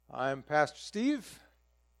I'm Pastor Steve,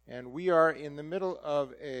 and we are in the middle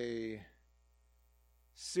of a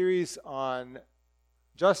series on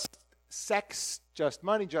just sex, just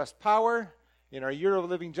money, just power in our year of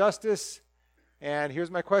living justice. And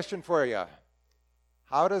here's my question for you.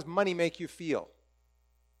 How does money make you feel?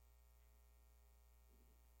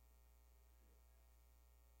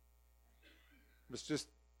 Let's just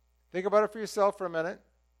think about it for yourself for a minute.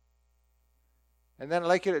 And then I'd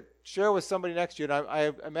like you to share with somebody next to you. And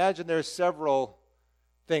I imagine there's several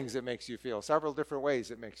things that makes you feel, several different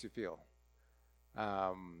ways it makes you feel.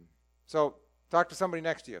 So talk to somebody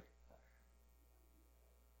next to you.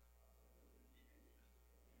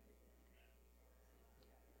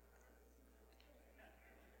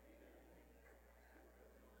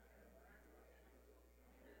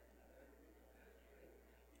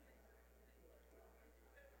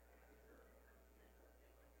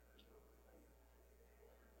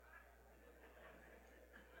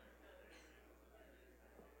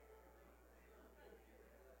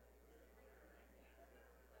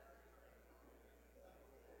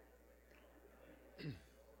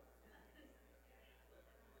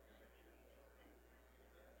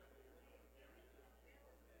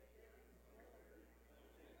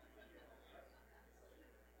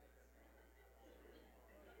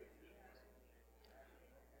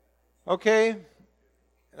 Okay,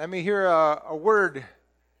 let me hear a word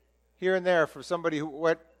here and there for somebody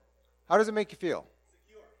how does it make you feel?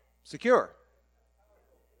 Secure.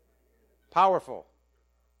 Powerful.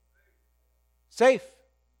 Safe.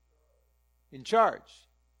 In charge.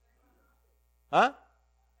 Huh?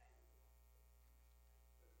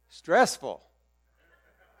 Stressful.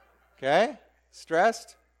 Okay,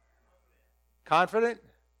 stressed. Confident.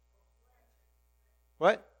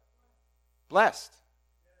 What? Blessed.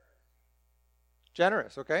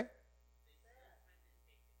 Generous, okay?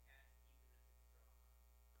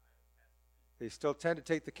 They still tend to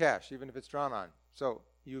take the cash, even if it's drawn on. So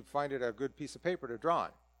you find it a good piece of paper to draw on.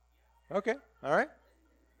 Okay, all right.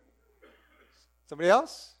 Somebody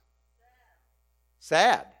else?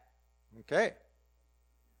 Sad. Okay.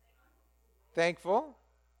 Thankful.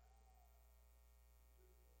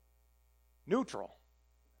 Neutral.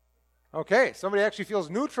 Okay, somebody actually feels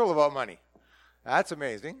neutral about money. That's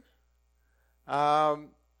amazing.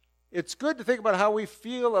 It's good to think about how we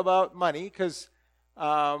feel about money because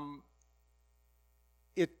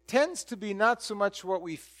it tends to be not so much what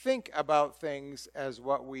we think about things as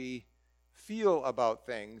what we feel about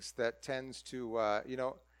things that tends to,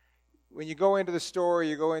 when you go into the store,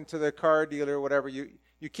 you go into the car dealer, whatever, you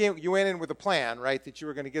went in with a plan, right, that you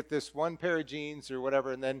were going to get this one pair of jeans or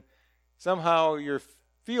whatever, and then somehow your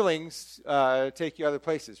feelings take you other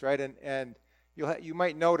places, right? And you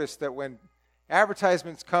might notice that when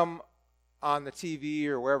advertisements come on the TV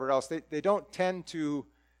or wherever else, they don't tend to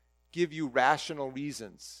give you rational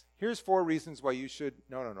reasons. Here's 4 reasons why you should.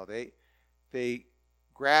 No. They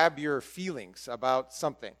grab your feelings about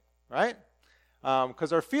something, right?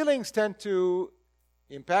 Because our feelings tend to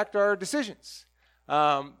impact our decisions.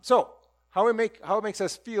 So how it makes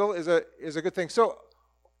us feel is a good thing. So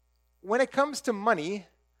when it comes to money,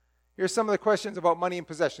 here's some of the questions about money and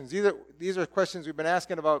possessions. These are questions we've been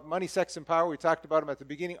asking about money, sex, and power. We talked about them at the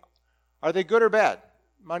beginning. Are they good or bad,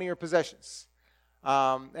 money or possessions?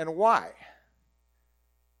 And why?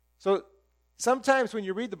 So sometimes when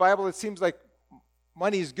you read the Bible, it seems like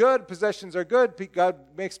money is good, possessions are good, God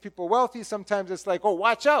makes people wealthy. Sometimes it's like, oh,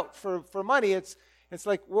 watch out for money. It's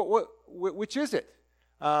like, which is it?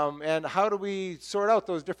 And how do we sort out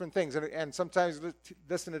those different things? And sometimes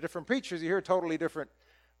listen to different preachers, you hear totally different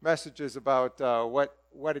messages about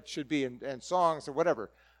what it should be and songs or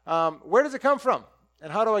whatever. Where does it come from?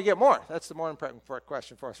 And how do I get more? That's the more important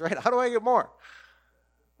question for us, right? How do I get more?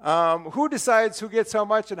 Who decides who gets how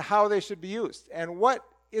much and how they should be used? And what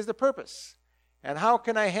is the purpose? And how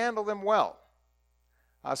can I handle them well?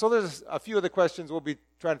 So there's a few of the questions we'll be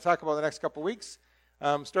trying to talk about the next couple weeks.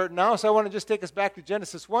 Starting now, so I want to just take us back to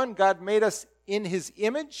Genesis 1. God made us in His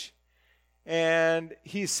image. And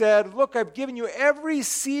He said, look, I've given you every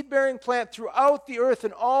seed-bearing plant throughout the earth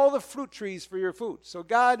and all the fruit trees for your food. So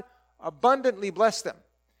God abundantly blessed them.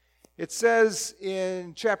 It says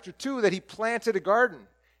in chapter 2 that He planted a garden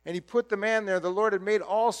and He put the man there. The Lord had made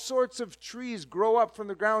all sorts of trees grow up from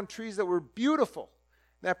the ground, trees that were beautiful,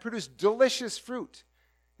 that produced delicious fruit.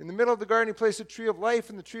 In the middle of the garden He placed a tree of life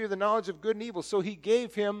and the tree of the knowledge of good and evil. So He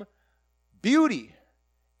gave him beauty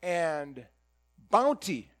and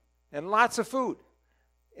bounty and lots of food.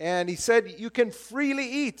 And He said, you can freely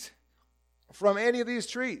eat from any of these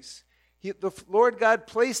trees. The Lord God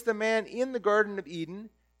placed the man in the Garden of Eden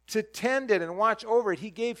to tend it and watch over it. He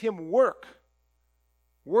gave him work.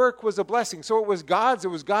 Work was a blessing. So it was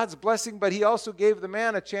God's blessing, but he also gave the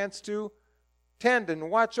man a chance to tend and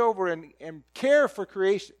watch over and care for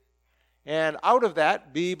creation. And out of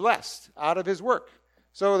that, be blessed, out of his work.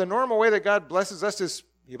 So the normal way that God blesses us is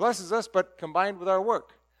he blesses us, but combined with our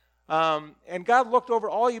work. And God looked over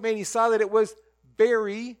all you made, and he saw that it was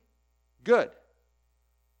very good.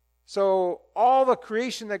 So all the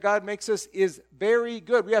creation that God makes us is very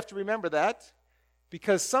good. We have to remember that,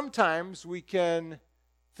 because sometimes we can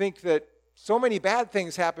think that so many bad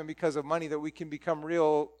things happen because of money that we can become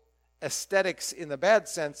real aesthetics in the bad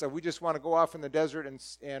sense of we just want to go off in the desert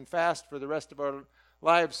and fast for the rest of our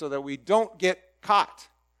lives so that we don't get caught.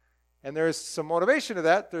 And there's some motivation to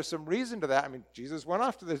that. There's some reason to that. I mean, Jesus went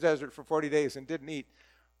off to the desert for 40 days and didn't eat.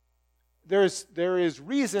 There is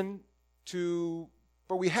reason to,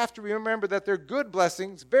 but we have to remember that they're good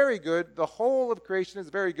blessings, very good. The whole of creation is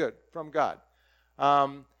very good from God.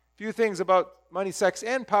 Few things about money, sex,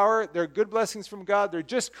 and power. They're good blessings from God. They're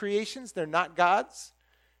just creations. They're not God's.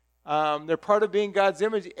 They're part of being God's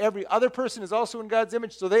image. Every other person is also in God's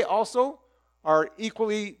image, so they also are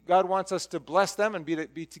equally, God wants us to bless them and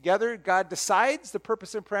be together. God decides the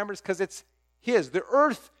purpose and parameters because it's his. The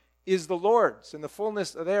earth is the Lord's and the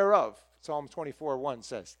fullness thereof, Psalm 24:1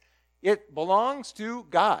 says. It belongs to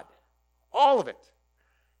God, all of it.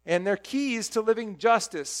 And they're keys to living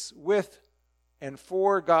justice with and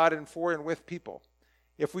for God and for and with people.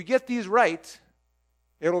 If we get these right,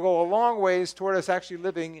 it'll go a long ways toward us actually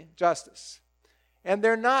living justice. And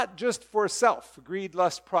they're not just for self, greed,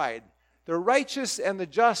 lust, pride. The righteous and the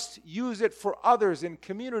just use it for others in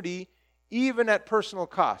community, even at personal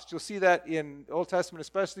cost. You'll see that in the Old Testament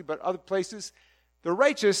especially, but other places. The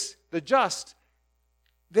righteous, the just,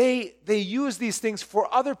 they use these things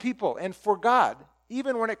for other people and for God,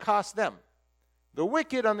 even when it costs them. The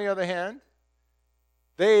wicked, on the other hand,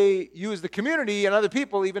 they use the community and other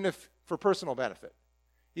people even if for personal benefit,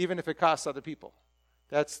 even if it costs other people.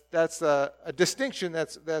 That's a distinction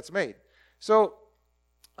that's made. So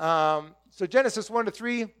Genesis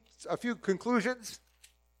 1-3, a few conclusions.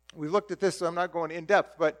 We looked at this, so I'm not going in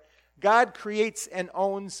depth, but God creates and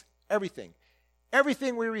owns everything.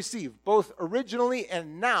 Everything we receive, both originally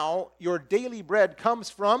and now, your daily bread comes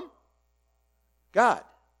from God.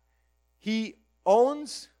 He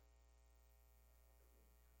owns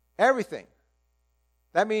everything.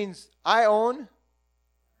 That means I own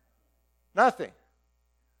nothing.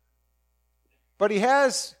 But he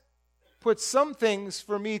has put some things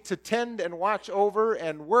for me to tend and watch over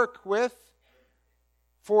and work with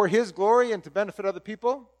for his glory and to benefit other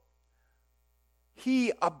people.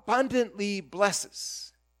 He abundantly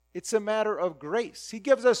blesses. It's a matter of grace. He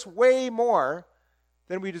gives us way more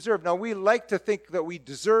than we deserve. Now, we like to think that we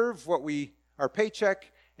deserve our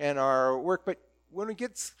paycheck and our work, but when it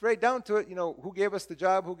gets right down to it, who gave us the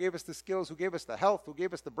job, who gave us the skills, who gave us the health, who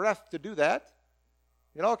gave us the breath to do that?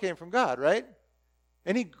 It all came from God, right?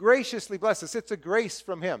 And he graciously blesses. It's a grace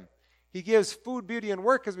from him. He gives food, beauty, and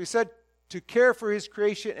work, as we said, to care for his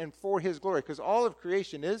creation and for his glory, because all of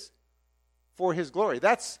creation is for his glory.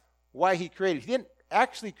 That's why he created. He didn't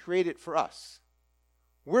actually create it for us.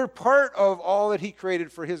 We're part of all that he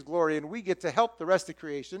created for his glory, and we get to help the rest of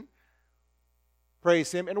creation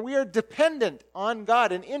praise him. And we are dependent on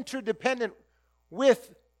God and interdependent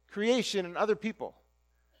with creation and other people.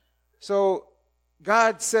 So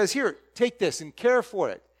God says, here, take this and care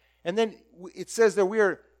for it. And then it says that we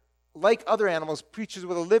are, like other animals, creatures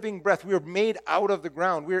with a living breath. We are made out of the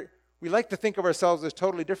ground. We like to think of ourselves as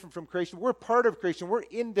totally different from creation. We're part of creation. We're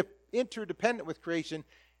interdependent with creation.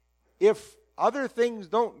 If other things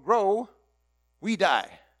don't grow, we die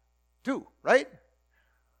too, right?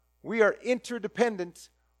 We are interdependent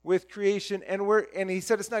with creation, and he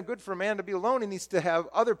said it's not good for a man to be alone. He needs to have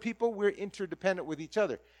other people. We're interdependent with each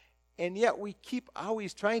other. And yet we keep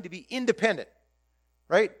always trying to be independent,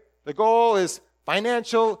 right? The goal is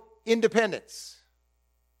financial independence.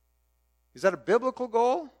 Is that a biblical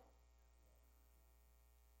goal?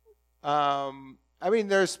 So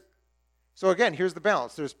again, here's the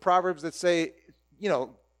balance. There's Proverbs that say,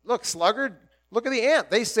 look, sluggard, look at the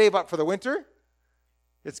ant. They save up for the winter.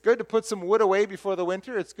 It's good to put some wood away before the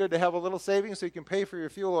winter. It's good to have a little savings so you can pay for your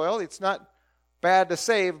fuel oil. It's not bad to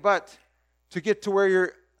save, but to get to where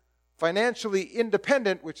you're financially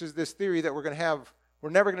independent, which is this theory that we're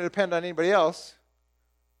never going to depend on anybody else.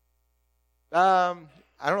 I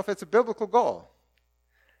don't know if it's a biblical goal,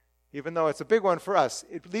 even though it's a big one for us.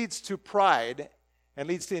 It leads to pride and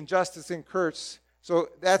leads to injustice and curse. So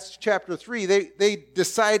that's chapter 3. They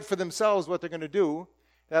decide for themselves what they're going to do.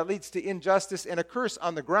 That leads to injustice and a curse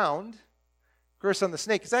on the ground. Curse on the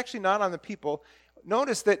snake. It's actually not on the people.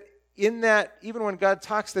 Notice that in that, even when God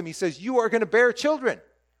talks to them, he says, you are going to bear children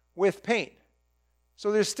with pain.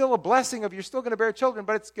 So there's still a blessing of you're still going to bear children,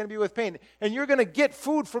 but it's going to be with pain. And you're going to get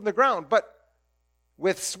food from the ground, but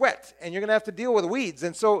with sweat. And you're going to have to deal with weeds.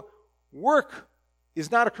 And so work is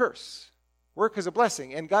not a curse. Work is a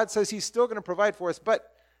blessing. And God says he's still going to provide for us, but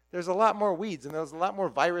there's a lot more weeds, and there's a lot more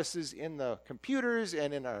viruses in the computers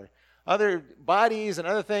and in our other bodies and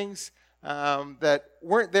other things that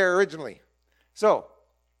weren't there originally. So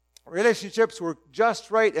relationships were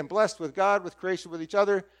just right and blessed with God, with creation, with each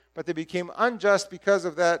other, but they became unjust because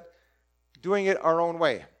of that, doing it our own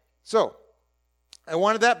way. So I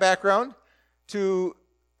wanted that background to,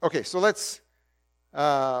 okay, so let's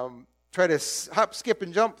try to hop, skip,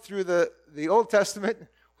 and jump through the Old Testament.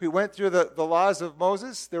 We went through the laws of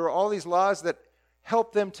Moses. There were all these laws that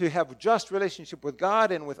helped them to have just relationship with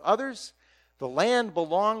God and with others. The land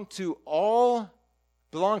belonged to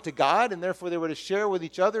God, and therefore they were to share with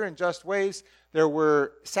each other in just ways. There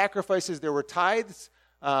were sacrifices, there were tithes,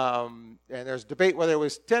 and there's debate whether it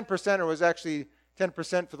was 10% or was actually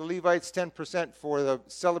 10% for the Levites, 10% for the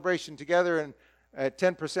celebration together, and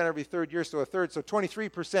 10% every third year, so a third. So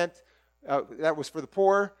 23%, that was for the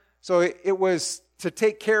poor. So it was to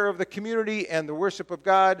take care of the community and the worship of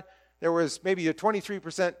God. There was maybe a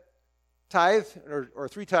 23% tithe or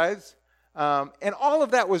 3 tithes. And all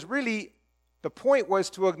of that was really, the point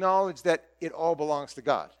was to acknowledge that it all belongs to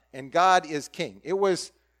God. And God is king. It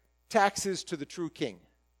was taxes to the true king.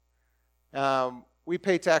 We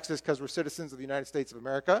pay taxes because we're citizens of the United States of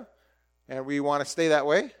America. And we want to stay that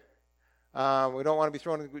way. We don't want to be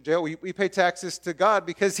thrown into jail. We pay taxes to God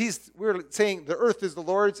because we're saying the earth is the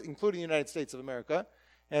Lord's, including the United States of America.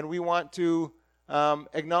 And we want to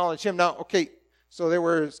acknowledge him. Now, okay, so there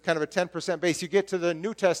was kind of a 10% base. You get to the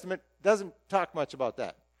New Testament, doesn't talk much about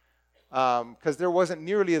that. Because there wasn't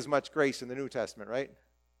nearly as much grace in the New Testament, right?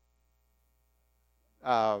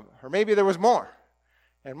 Or maybe there was more.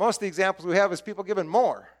 And most of the examples we have is people giving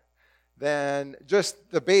more than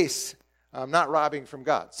just the base, not robbing from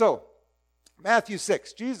God. So, Matthew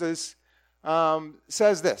 6, Jesus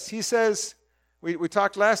says this. He says, we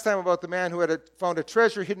talked last time about the man who had found a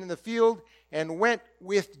treasure hidden in the field and went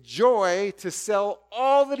with joy to sell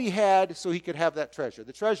all that he had so he could have that treasure.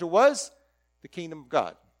 The treasure was the kingdom of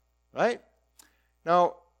God, right?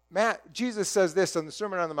 Now, Jesus says this on the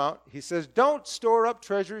Sermon on the Mount. He says, don't store up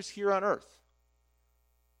treasures here on earth.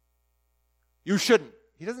 You shouldn't.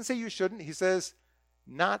 He doesn't say you shouldn't. He says,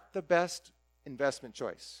 not the best investment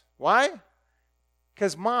choice. Why?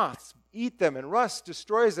 Because moths eat them, and rust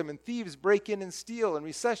destroys them, and thieves break in and steal, and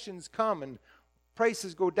recessions come, and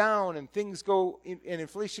prices go down, and things go, and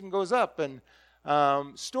inflation goes up. And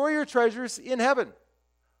store your treasures in heaven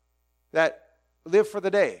that live for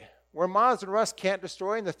the day, where moths and rust can't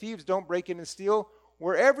destroy, and the thieves don't break in and steal.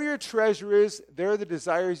 Wherever your treasure is, there the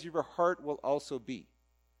desires of your heart will also be.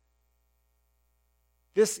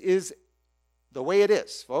 This is the way it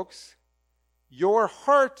is, folks. Your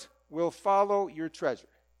heart will follow your treasure.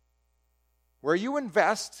 Where you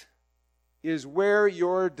invest is where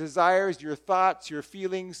your desires, your thoughts, your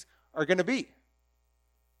feelings are going to be.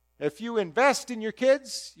 If you invest in your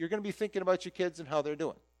kids, you're going to be thinking about your kids and how they're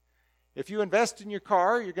doing. If you invest in your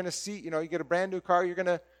car, you're going to see, you get a brand new car, you're going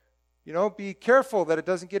to, be careful that it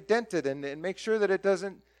doesn't get dented and make sure that it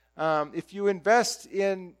doesn't, if you invest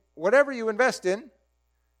in whatever you invest in,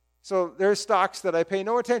 so there's stocks that I pay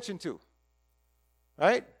no attention to,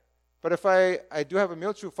 right? But if I do have a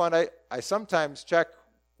mutual fund, I sometimes check,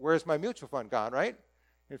 where's my mutual fund gone, right?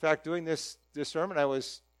 In fact, doing this sermon, I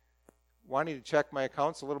was wanting to check my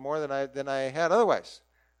accounts a little more than I had otherwise.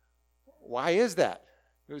 Why is that?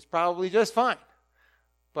 It was probably just fine.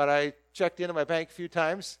 But I checked into my bank a few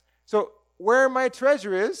times. So where my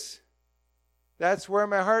treasure is, that's where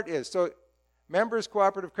my heart is. So Members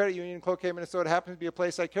Cooperative Credit Union in Cloquet, Minnesota happens to be a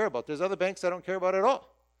place I care about. There's other banks I don't care about at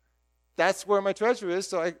all. That's where my treasure is,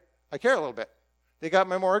 so I care a little bit. They got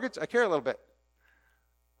my mortgage, I care a little bit.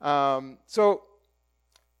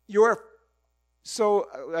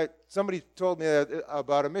 Somebody told me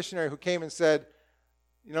about a missionary who came and said,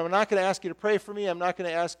 I'm not going to ask you to pray for me. I'm not going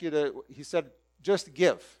to ask you to, he said, just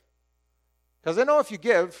give. Because I know if you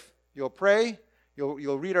give, you'll pray,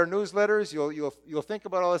 you'll read our newsletters, you'll think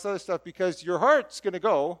about all this other stuff because your heart's going to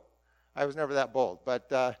go. I was never that bold, but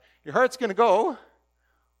your heart's going to go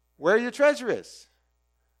where your treasure is.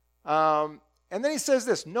 And then he says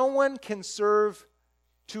this, no one can serve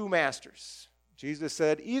 2 masters. Jesus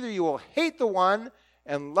said, either you will hate the one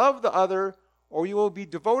and love the other, or you will be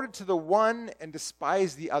devoted to the one and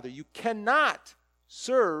despise the other. You cannot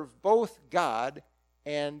serve both God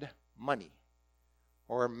and money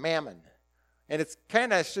or mammon. And it's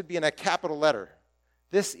kind of should be in a capital letter.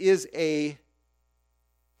 This is a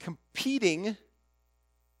competing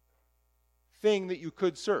thing that you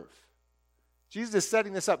could serve. Jesus is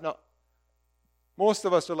setting this up. Now, most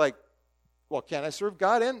of us are like, well, can I serve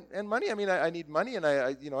God and money? I mean, I need money, and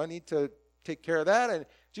I need to take care of that. And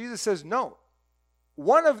Jesus says, no.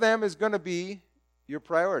 One of them is going to be your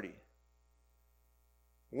priority.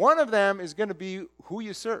 One of them is going to be who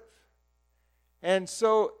you serve. And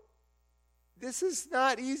so this is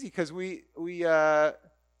not easy because we really,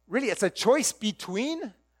 it's a choice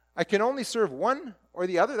between I can only serve one or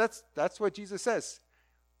the other. That's what Jesus says.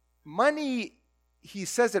 Money, he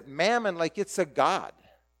says it mammon like it's a god.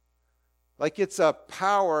 Like it's a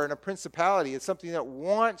power and a principality. It's something that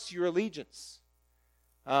wants your allegiance.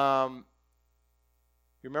 You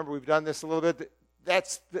remember we've done this a little bit.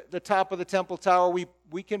 That's the top of the temple tower.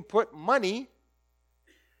 We can put money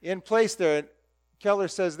in place there. And Keller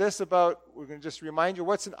says this about, we're going to just remind you,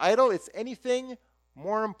 what's an idol? It's anything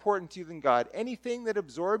more important to you than God. Anything that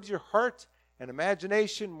absorbs your heart and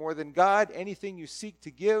imagination more than God. Anything you seek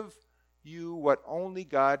to give you what only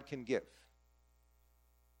God can give.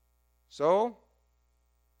 So,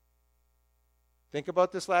 think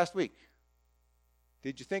about this last week.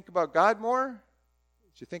 Did you think about God more?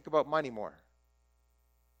 Did you think about money more?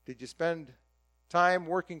 Did you spend time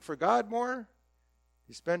working for God more? Did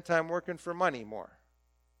you spend time working for money more?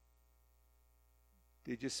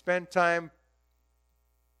 Did you spend time...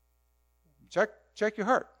 Check your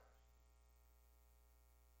heart.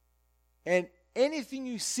 And anything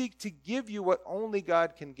you seek to give you what only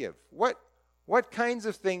God can give. What kinds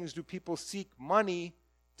of things do people seek money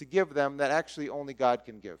to give them that actually only God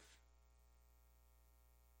can give?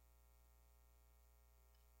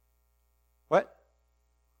 What?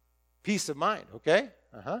 Peace of mind, okay?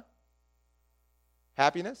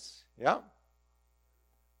 Happiness, yeah.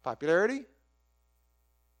 Popularity?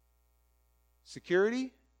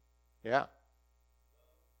 Security? Yeah.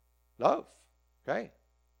 Love, okay.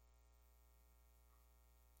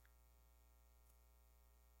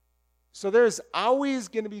 So there's always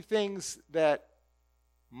going to be things that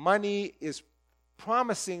money is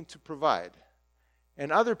promising to provide,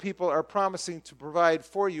 and other people are promising to provide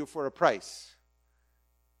for you for a price,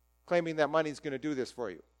 claiming that money is going to do this for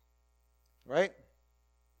you, right?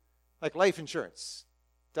 Like life insurance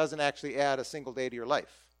doesn't actually add a single day to your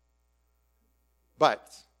life,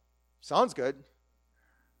 but sounds good.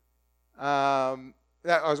 I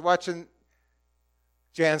was watching,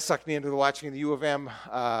 Jan sucked me into watching the U of M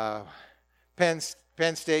Penn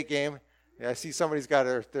State game. Yeah, I see somebody's got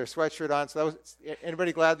their sweatshirt on. So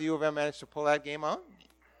anybody glad the U of M managed to pull that game out?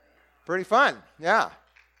 Pretty fun, yeah.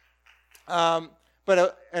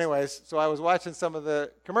 But anyways, so I was watching some of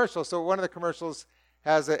the commercials. So one of the commercials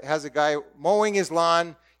has a guy mowing his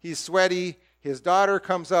lawn. He's sweaty. His daughter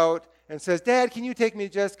comes out and says, "Dad, can you take me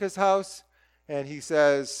to Jessica's house?" And he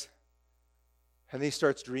says, and he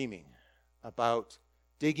starts dreaming about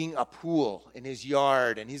digging a pool in his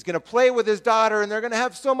yard, and he's going to play with his daughter, and they're going to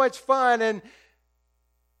have so much fun. And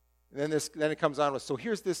then it comes on with, so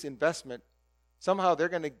here's this investment. Somehow they're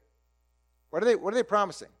going to, what are they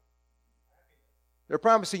promising? They're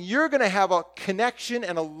promising you're going to have a connection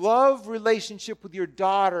and a love relationship with your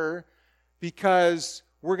daughter because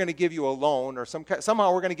we're going to give you a loan, or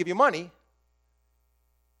somehow we're going to give you money.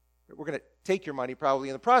 We're going to take your money probably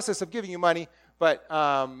in the process of giving you money, but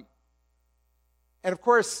and of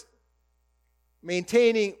course,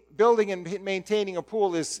 building and maintaining a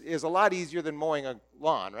pool is a lot easier than mowing a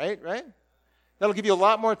lawn, right? That'll give you a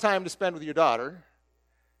lot more time to spend with your daughter.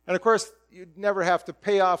 And of course, you'd never have to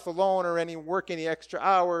pay off the loan or work any extra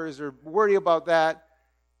hours or worry about that.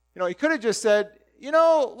 He could have just said,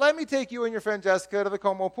 let me take you and your friend Jessica to the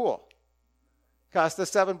Como pool. Cost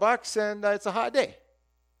us $7 and it's a hot day.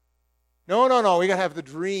 No. We got to have the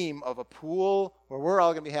dream of a pool where we're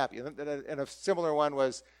all going to be happy. And a similar one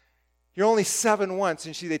was, you're only 7 once,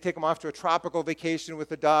 and they take them off to a tropical vacation with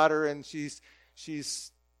the daughter, and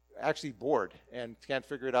she's actually bored and can't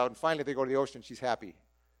figure it out. And finally, they go to the ocean. She's happy.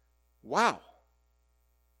 Wow.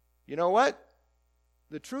 You know what?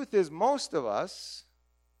 The truth is, most of us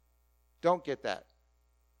don't get that.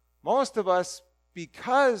 Most of us,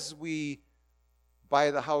 because we buy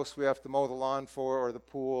the house we have to mow the lawn for, or the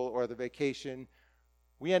pool, or the vacation,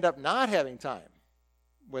 we end up not having time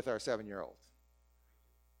with our 7-year-old.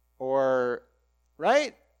 Or,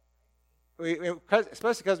 right?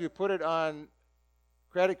 Especially because we put it on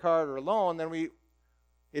credit card or loan, then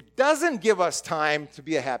it doesn't give us time to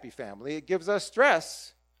be a happy family. It gives us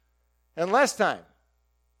stress and less time.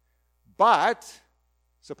 But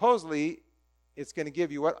supposedly, it's going to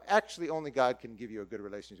give you what actually only God can give you: a good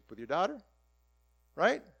relationship with your daughter,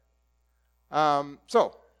 right?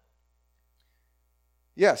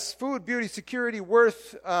 Yes, food, beauty, security,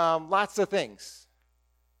 worth, lots of things.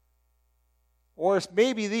 Or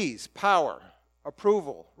maybe these: power,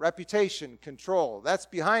 approval, reputation, control. That's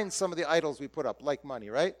behind some of the idols we put up, like money,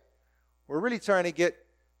 right? We're really trying to get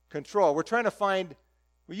control. We're trying to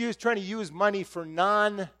use money for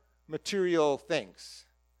non-material things.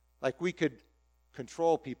 Like we could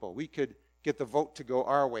control people. We could get the vote to go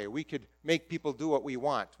our way. We could make people do what we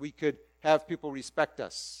want. We could have people respect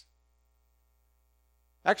us.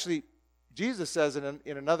 Actually, Jesus says in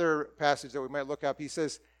another passage that we might look up, he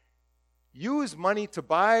says, use money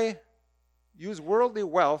to use worldly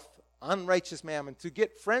wealth, unrighteous mammon, to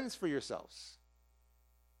get friends for yourselves.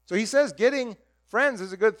 So he says getting friends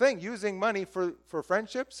is a good thing. Using money for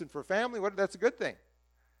friendships and for family, that's a good thing.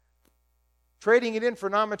 Trading it in for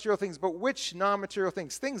non-material things, but which non-material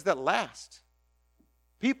things? Things that last.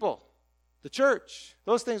 People, the church,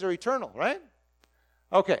 those things are eternal, right?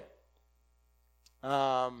 Okay.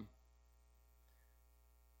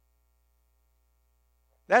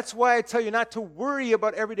 That's why I tell you not to worry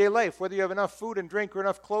about everyday life, whether you have enough food and drink or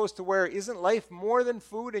enough clothes to wear. Isn't life more than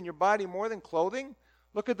food and your body more than clothing?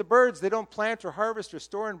 Look at the birds. They don't plant or harvest or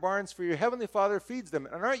store in barns, for your heavenly Father feeds them.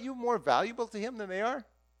 And aren't you more valuable to him than they are?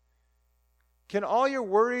 Can all your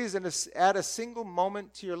worries add a single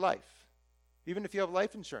moment to your life, even if you have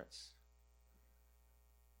life insurance?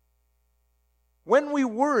 When we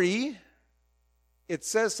worry, it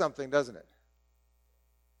says something, doesn't it?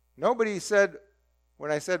 Nobody said, when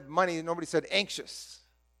I said money, nobody said anxious,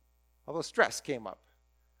 although stress came up.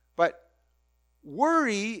 But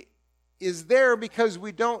worry is there because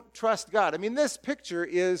we don't trust God. I mean, this picture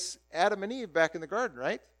is Adam and Eve back in the garden,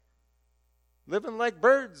 right? Living like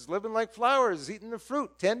birds, living like flowers, eating the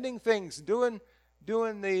fruit, tending things, doing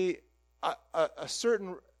a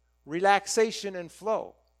certain relaxation and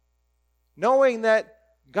flow. Knowing that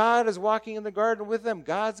God is walking in the garden with them.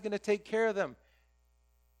 God's going to take care of them.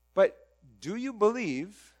 But do you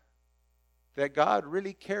believe that God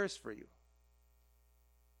really cares for you?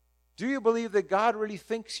 Do you believe that God really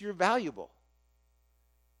thinks you're valuable?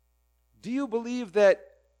 Do you believe that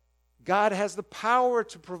God has the power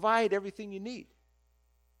to provide everything you need?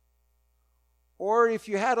 Or if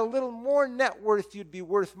you had a little more net worth, you'd be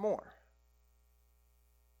worth more.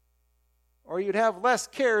 Or you'd have less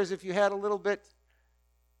cares if you had a little bit.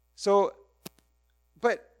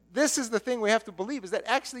 But this is the thing we have to believe, is that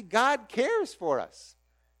actually God cares for us.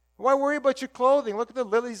 Why worry about your clothing? Look at the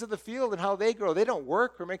lilies of the field and how they grow. They don't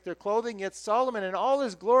work or make their clothing, yet Solomon in all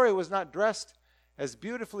his glory was not dressed as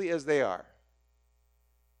beautifully as they are.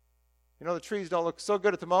 You know, the trees don't look so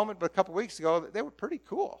good at the moment, but a couple weeks ago, they were pretty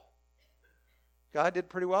cool. God did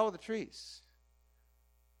pretty well with the trees.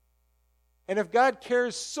 And if God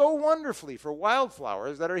cares so wonderfully for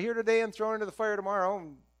wildflowers that are here today and thrown into the fire tomorrow,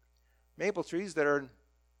 and maple trees that are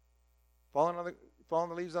falling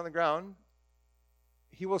the leaves on the ground,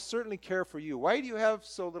 he will certainly care for you. Why do you have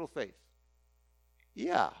so little faith?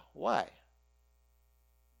 Yeah, why?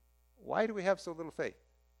 Why do we have so little faith?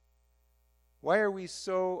 Why are we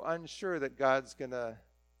so unsure that God's going to...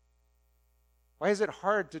 Why is it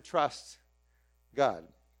hard to trust God?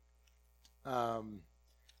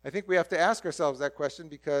 I think we have to ask ourselves that question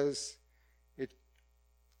because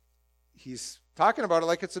he's talking about it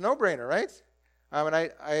like it's a no-brainer, right? And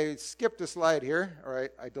I skipped a slide here, or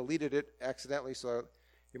I deleted it accidentally, so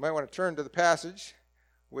you might want to turn to the passage,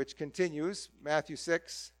 which continues, Matthew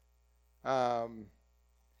 6. Or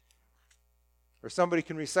somebody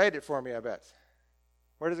can recite it for me, I bet.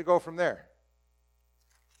 Where does it go from there?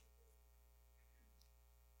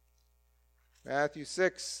 Matthew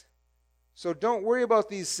 6. So don't worry about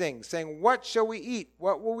these things, saying, what shall we eat?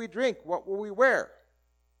 What will we drink? What will we wear?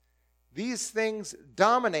 These things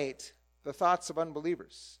dominate the thoughts of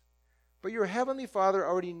unbelievers. But your heavenly Father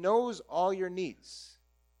already knows all your needs.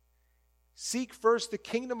 Seek first the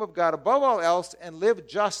kingdom of God above all else and live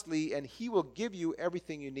justly, and he will give you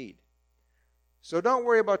everything you need. So don't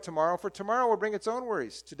worry about tomorrow, for tomorrow will bring its own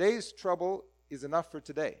worries. Today's trouble is enough for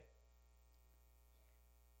today.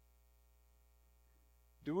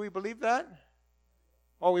 Do we believe that?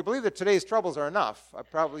 Well, we believe that today's troubles are enough.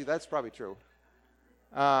 That's probably true.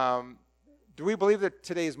 Do we believe that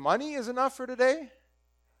today's money is enough for today?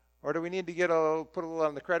 Or do we need to put a little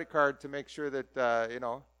on the credit card to make sure that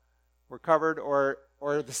we're covered? Or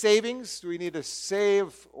the savings? Do we need to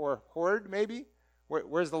save or hoard maybe?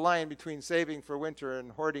 Where's the line between saving for winter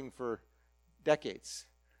and hoarding for decades?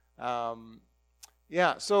 So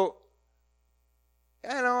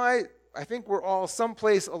I think we're all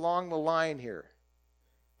someplace along the line here.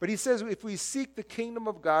 But he says if we seek the kingdom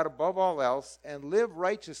of God above all else and live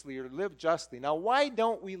righteously or live justly. Now, why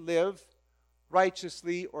don't we live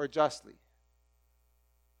righteously or justly?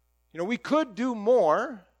 You know, we could do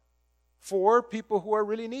more for people who are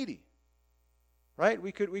really needy, right?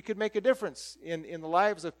 We could make a difference in the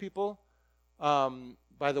lives of people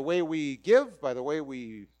by the way we give, by the way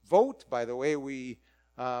we vote, by the way we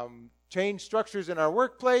change structures in our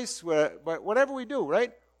workplace, but whatever we do,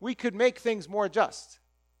 right? We could make things more just.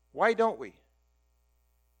 Why don't we?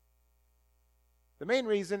 The main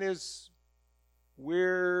reason is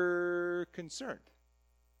we're concerned.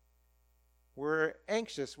 We're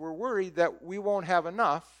anxious. We're worried that we won't have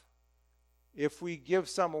enough if we give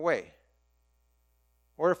some away.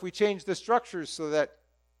 Or if we change the structures so that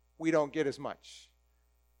we don't get as much.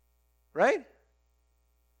 Right?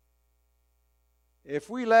 If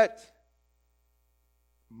we let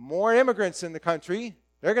more immigrants in the country,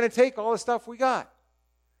 they're going to take all the stuff we got.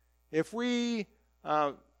 If we,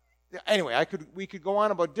 anyway, we could go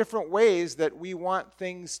on about different ways that we want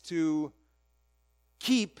things to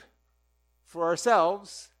keep for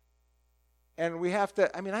ourselves, and we have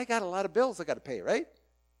to, I got a lot of bills I got to pay, right?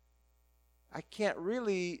 I can't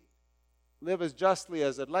really live as justly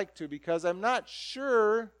as I'd like to because I'm not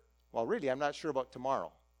sure, I'm not sure about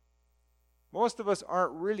tomorrow. Most of us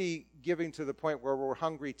aren't really giving to the point where we're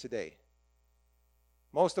hungry today.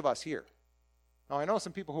 Most of us here. Now, I know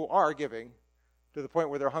some people who are giving to the point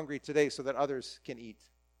where they're hungry today so that others can eat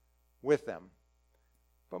with them.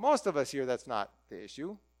 But most of us here, that's not the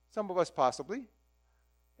issue. Some of us possibly.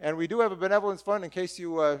 And we do have a benevolence fund in case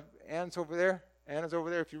you, Anna's over there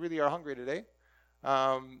if you really are hungry today.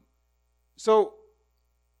 So,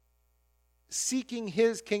 seeking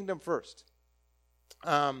his kingdom first.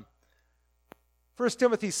 1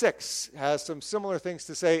 Timothy 6 has some similar things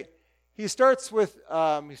to say. He starts with,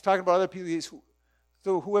 he's talking about other people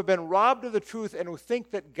who have been robbed of the truth and who think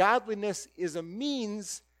that godliness is a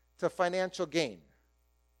means to financial gain.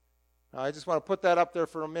 Now, I just want to put that up there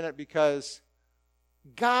for a minute because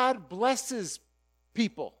God blesses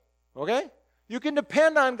people, okay? You can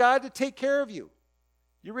depend on God to take care of you.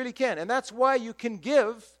 You really can. And that's why you can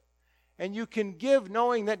give, and you can give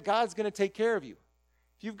knowing that God's going to take care of you.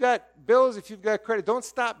 If you've got bills, if you've got credit, don't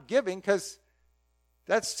stop giving because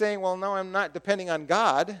that's saying, well, no, I'm not depending on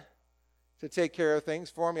God to take care of things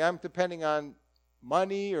for me. I'm depending on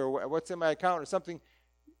money or what's in my account or something.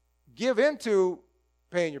 Give into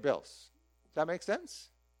paying your bills. Does that make sense?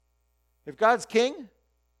 If God's king,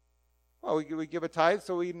 well, we give a tithe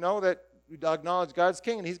so we know that we acknowledge God's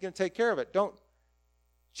king and he's going to take care of it. Don't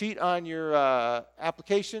cheat on your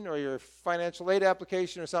application or your financial aid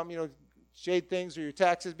application or something, shade things or your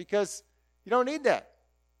taxes because you don't need that.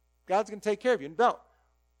 God's going to take care of you. No.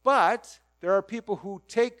 But there are people who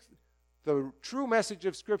take the true message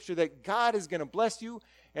of Scripture that God is going to bless you,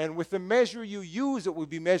 and with the measure you use, it will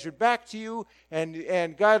be measured back to you,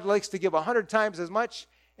 and God likes to give 100 times as much,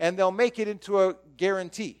 and they'll make it into a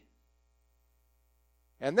guarantee.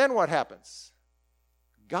 And then what happens?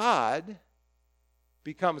 God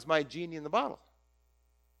becomes my genie in the bottle.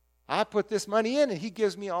 I put this money in, and he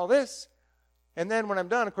gives me all this, and then when I'm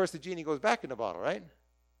done, of course, the genie goes back in the bottle, right?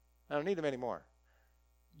 I don't need him anymore.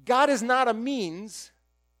 God is not a means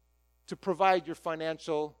to provide your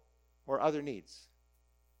financial or other needs.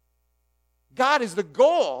 God is the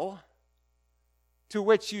goal to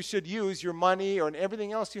which you should use your money or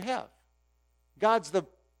everything else you have. God's the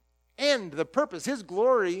end, the purpose. His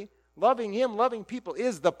glory, loving him, loving people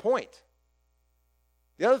is the point.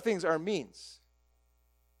 The other things are means.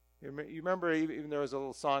 You remember even there was a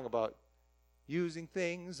little song about using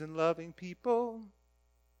things and loving people.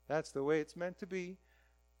 That's the way it's meant to be.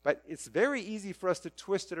 But it's very easy for us to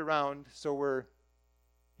twist it around so we're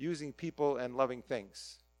using people and loving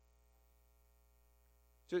things.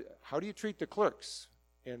 How do you treat the clerks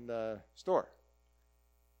in the store?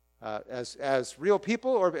 As real people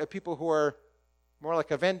or people who are more like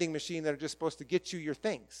a vending machine that are just supposed to get you your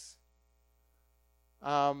things?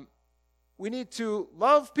 We need to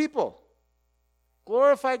love people,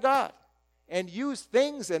 glorify God, and use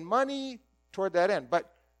things and money toward that end.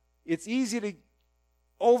 But it's easy to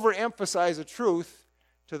overemphasize a truth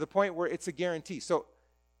to the point where it's a guarantee. So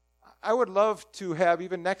I would love to have,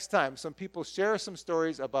 even next time, some people share some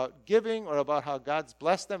stories about giving or about how God's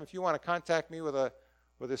blessed them. If you want to contact me with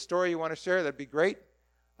a story you want to share, that'd be great.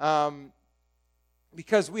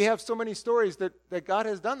 Because we have so many stories that God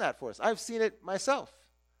has done that for us. I've seen it myself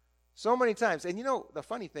so many times. And the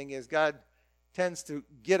funny thing is God tends to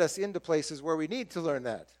get us into places where we need to learn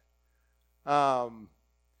that.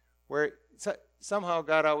 Where somehow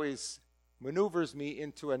God always maneuvers me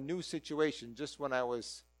into a new situation just when I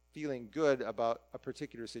was feeling good about a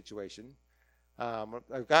particular situation.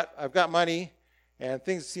 I've got money, and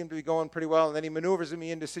things seem to be going pretty well, and then he maneuvers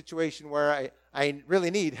me into a situation where I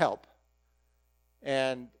really need help.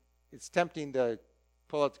 And it's tempting to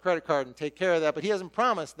pull out the credit card and take care of that, but he hasn't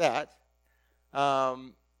promised that.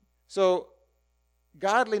 So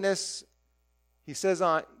godliness, he says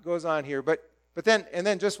goes on here, but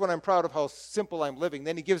then just when I'm proud of how simple I'm living,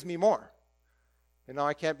 then he gives me more. And now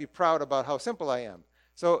I can't be proud about how simple I am.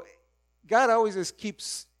 So God always just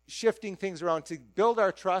keeps shifting things around to build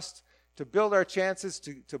our trust, to build our chances,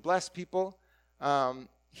 to bless people.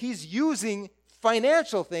 He's using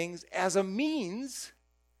financial things as a means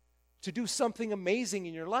to do something amazing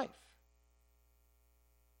in your life.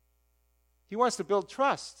 He wants to build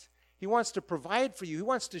trust. He wants to provide for you. He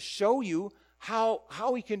wants to show you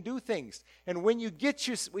how he can do things. And when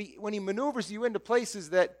when he maneuvers you into places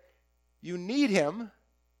that you need him,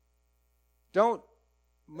 don't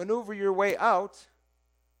maneuver your way out.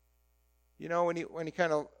 You know, when he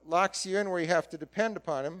kind of locks you in where you have to depend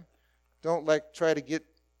upon him, don't try to get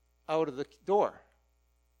out of the door.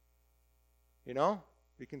 You know,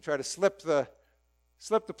 we can try to slip the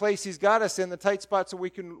place he's got us in, the tight spots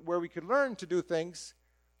where we can learn to do things.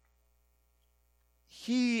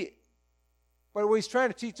 But what he's trying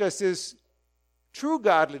to teach us is true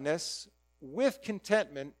godliness with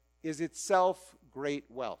contentment is itself great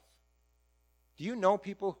wealth. Do you know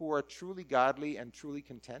people who are truly godly and truly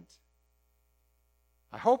content?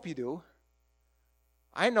 I hope you do.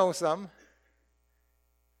 I know some.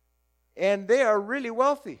 And they are really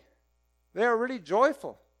wealthy. They are really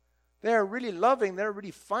joyful. They are really loving. They're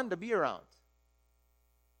really fun to be around.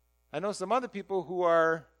 I know some other people who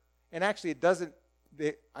are, and actually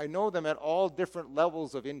I know them at all different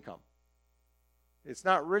levels of income. It's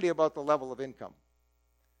not really about the level of income.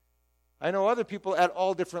 I know other people at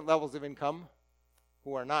all different levels of income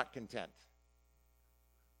who are not content.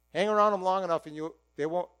 Hang around them long enough and they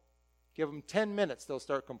won't give them 10 minutes, they'll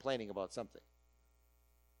start complaining about something.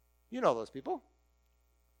 You know those people.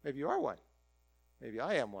 Maybe you are one. Maybe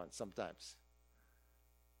I am one sometimes.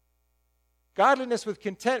 Godliness with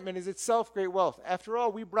contentment is itself great wealth. After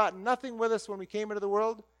all, we brought nothing with us when we came into the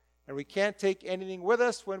world, and we can't take anything with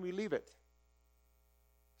us when we leave it.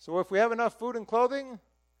 So if we have enough food and clothing,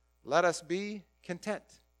 let us be content.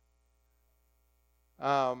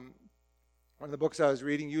 One of the books I was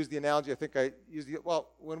reading used the analogy, I think I used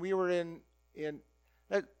when we were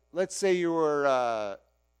let's say you're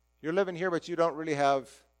living here, but you don't really have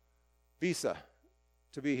visa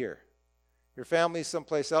to be here. Your family's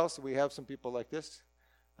someplace else. We have some people like this.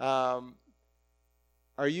 Are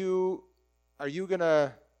you going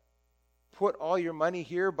to put all your money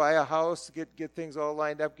here, buy a house, get things all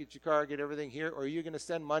lined up, get your car, get everything here, or are you going to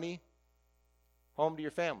send money home to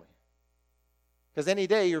your family? Because any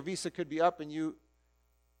day your visa could be up and you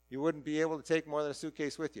wouldn't be able to take more than a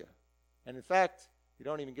suitcase with you. And in fact, you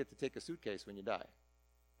don't even get to take a suitcase when you die.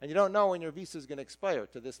 And you don't know when your visa is going to expire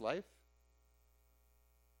to this life.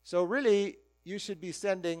 So really, you should be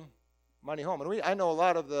sending money home. And I know a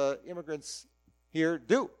lot of the immigrants here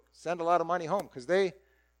do send a lot of money home because their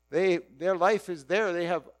life is there. They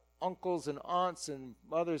have uncles and aunts and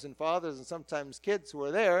mothers and fathers and sometimes kids who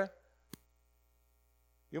are there.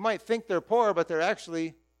 You might think they're poor, but they're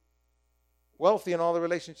actually wealthy in all the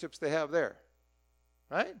relationships they have there.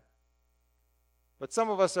 Right? But some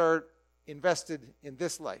of us are invested in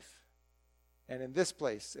this life and in this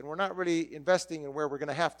place, and we're not really investing in where we're going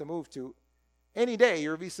to have to move to. Any day,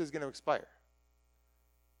 your visa is going to expire.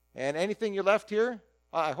 And anything you left here,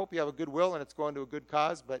 I hope you have a good will and it's going to a good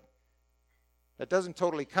cause, but that doesn't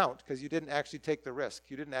totally count because you didn't actually take the risk.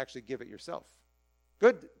 You didn't actually give it yourself.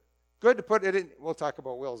 Good to put it in. We'll talk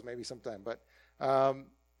about wills maybe sometime, but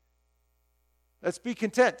let's be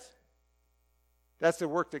content. That's the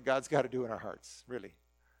work that God's got to do in our hearts, really.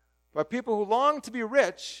 But people who long to be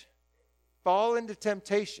rich fall into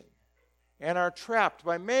temptation and are trapped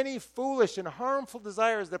by many foolish and harmful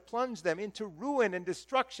desires that plunge them into ruin and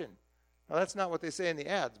destruction. Now, that's not what they say in the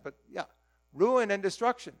ads, but yeah, ruin and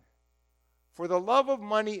destruction. For the love of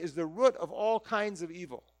money is the root of all kinds of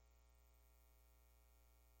evil.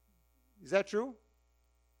 Is that true?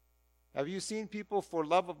 Have you seen people for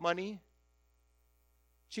love of money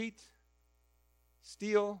cheat,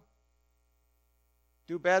 steal,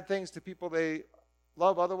 do bad things to people they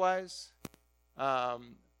love otherwise?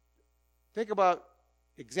 Think about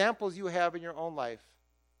examples you have in your own life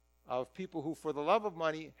of people who, for the love of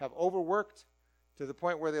money, have overworked to the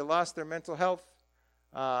point where they lost their mental health,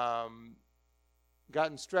 gotten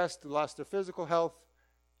stressed, lost their physical health,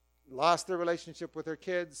 lost their relationship with their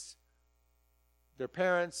kids, their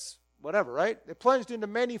parents, whatever, right? They plunged into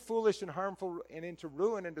many foolish and harmful and into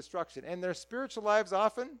ruin and destruction. And their spiritual lives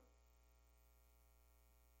often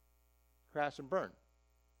crash and burn,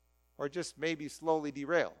 or just maybe slowly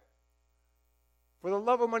derail. For the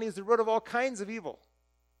love of money is the root of all kinds of evil,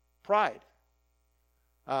 pride.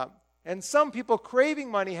 And some people craving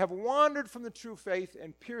money have wandered from the true faith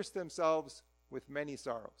and pierced themselves with many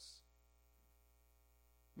sorrows.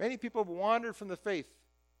 Many people have wandered from the faith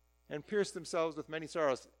and pierced themselves with many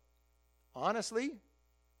sorrows. Honestly,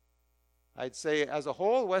 I'd say as a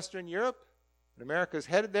whole, Western Europe and America is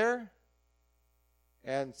headed there.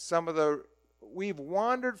 And we've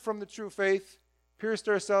wandered from the true faith, pierced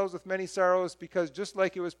ourselves with many sorrows, because just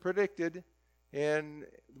like it was predicted in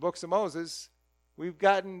the books of Moses, we've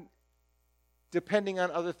gotten depending on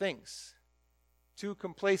other things, too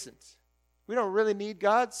complacent. We don't really need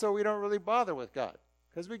God, so we don't really bother with God,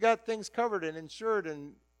 because we got things covered and insured.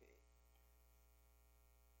 And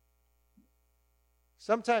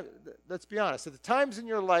sometimes, let's be honest, at the times in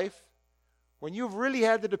your life when you've really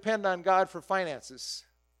had to depend on God for finances,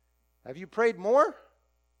 have you prayed more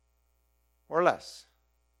or less?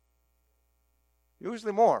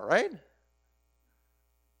 Usually more, right?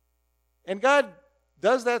 And God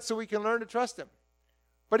does that so we can learn to trust Him.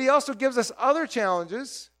 But He also gives us other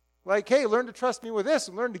challenges, like, hey, learn to trust me with this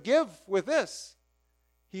and learn to give with this.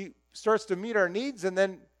 He starts to meet our needs, and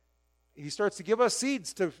then He starts to give us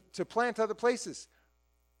seeds to plant other places.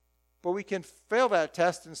 But we can fail that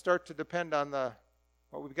test and start to depend on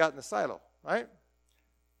what we've got in the silo, right?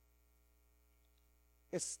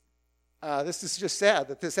 This is just sad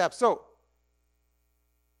that this happens. So,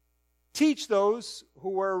 teach those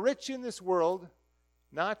who are rich in this world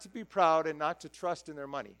not to be proud and not to trust in their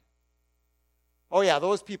money. Oh yeah,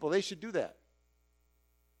 those people, they should do that.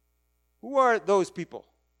 Who are those people?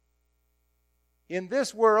 In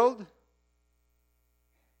this world,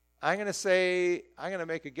 I'm going to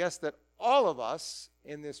make a guess that all of us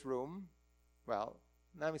in this room, well,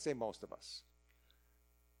 let me say most of us.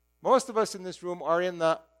 Most of us in this room are in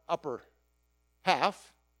the upper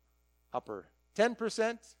half, upper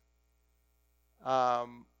 10%.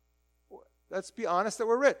 Let's be honest that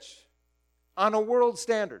we're rich on a world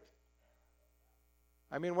standard.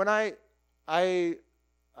 I mean, when I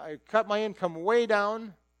cut my income way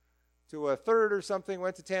down to a third or something,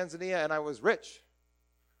 went to Tanzania, and I was rich.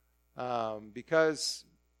 Because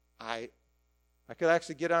I could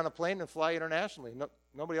actually get on a plane and fly internationally.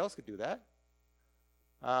 Nobody else could do that.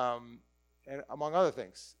 And among other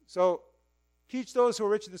things. So, teach those who are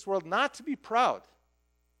rich in this world not to be proud.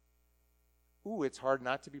 Ooh, it's hard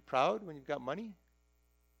not to be proud when you've got money.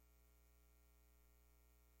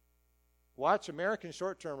 Watch American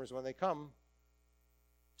short-termers when they come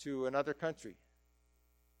to another country.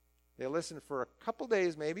 They listen for a couple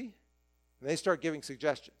days maybe, and they start giving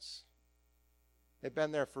suggestions. They've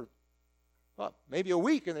been there for, maybe a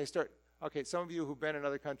week, and they start, okay, some of you who've been in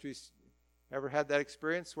other countries ever had that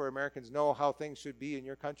experience where Americans know how things should be in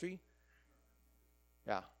your country?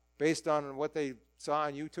 Yeah, based on what they saw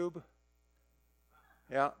on YouTube.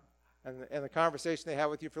 Yeah, and the conversation they have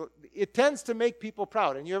with you. It tends to make people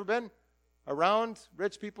proud. And you ever been around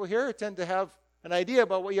rich people here who tend to have an idea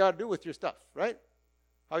about what you ought to do with your stuff, right?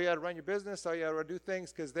 How you ought to run your business, how you ought to do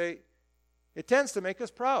things, because it tends to make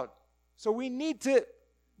us proud. So we need to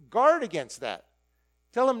guard against that.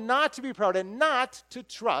 Tell them not to be proud and not to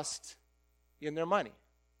trust in their money,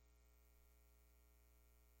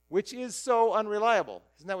 which is so unreliable.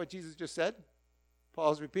 Isn't that what Jesus just said?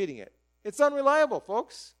 Paul's repeating it. It's unreliable,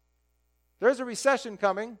 folks. There's a recession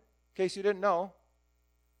coming, in case you didn't know.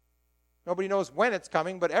 Nobody knows when it's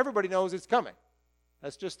coming, but everybody knows it's coming.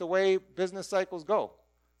 That's just the way business cycles go.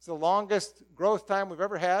 It's the longest growth time we've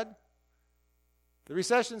ever had. The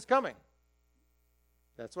recession's coming.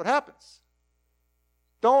 That's what happens.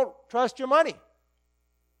 Don't trust your money.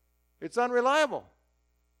 It's unreliable.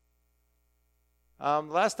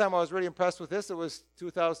 Last time I was really impressed with this, it was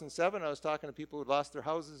 2007. I was talking to people who lost their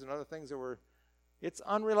houses and other things it's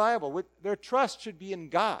unreliable. Their trust should be in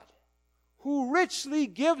God, who richly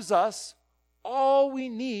gives us all we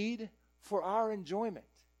need for our enjoyment.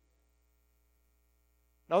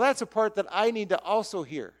 Now that's a part that I need to also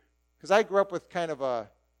hear, because I grew up with kind of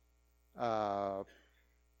a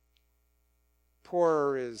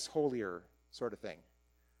poorer is holier sort of thing.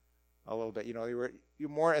 A little bit, you're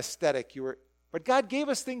more aesthetic. But God gave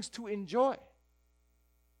us things to enjoy.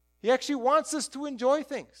 He actually wants us to enjoy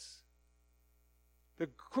things. The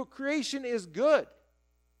creation is good.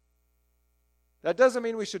 That doesn't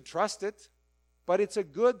mean we should trust it, but it's a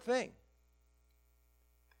good thing.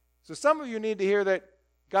 So some of you need to hear that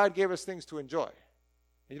God gave us things to enjoy.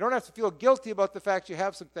 And you don't have to feel guilty about the fact you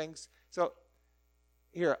have some things. So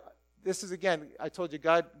here, this is, again, I told you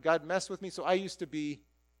God messed with me. So I used to be,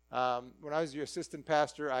 when I was your assistant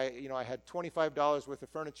pastor, I had $25 worth of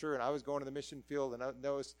furniture, and I was going to the mission field, and I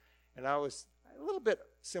was a little bit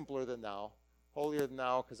simpler than now, holier than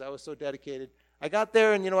now, because I was so dedicated. I got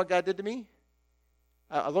there, and you know what God did to me?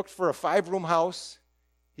 I looked for a 5-room house.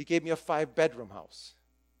 He gave me a 5-bedroom house.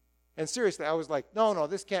 And seriously, I was like, no,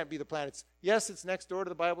 this can't be the plan. Yes, it's next door to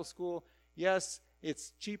the Bible school. Yes,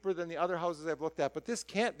 it's cheaper than the other houses I've looked at, but this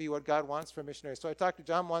can't be what God wants for missionaries. So I talked to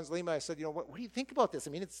John Wanslima. I said, what do you think about this? I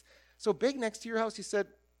mean, it's so big next to your house. He said,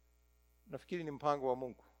 nafikiri ni mpango wa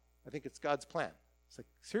Mungu. I think it's God's plan. It's like,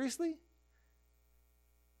 seriously?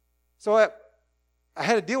 So I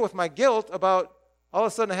had to deal with my guilt about all of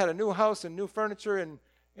a sudden I had a new house and new furniture, and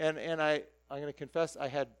I'm going to confess I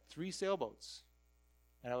had 3 sailboats.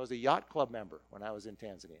 And I was a yacht club member when I was in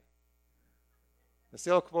Tanzania. The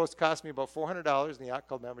sailboats cost me about $400, and the yacht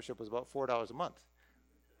club membership was about $4 a month.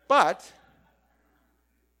 But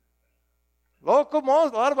a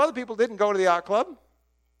lot of other people didn't go to the yacht club.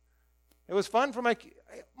 It was fun for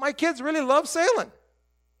my kids really love sailing.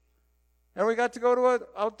 And we got to go to an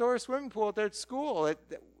outdoor swimming pool out there at school.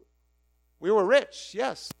 We were rich,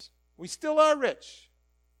 yes. We still are rich.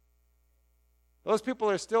 Those people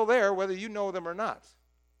are still there, whether you know them or not.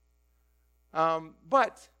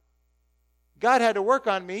 But God had to work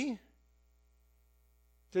on me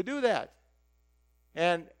to do that.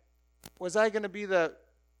 And was I going to be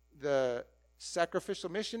the sacrificial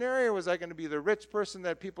missionary, or was I going to be the rich person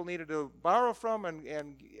that people needed to borrow from and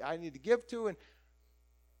I need to give to? And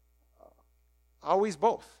always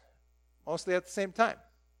both, mostly at the same time.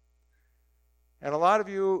 And a lot of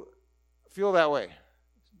you feel that way.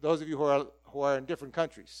 Those of you who are in different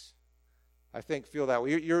countries, I think, feel that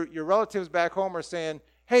way. Your relatives back home are saying,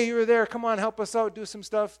 hey, you were there, come on, help us out, do some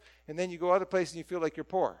stuff. And then you go other places and you feel like you're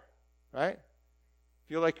poor, right?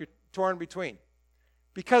 Feel like you're torn between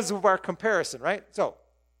because of our comparison, right? So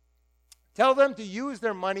tell them to use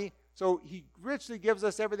their money. So he richly gives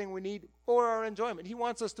us everything we need for our enjoyment. He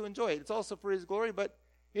wants us to enjoy it. It's also for his glory, but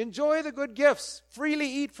enjoy the good gifts. Freely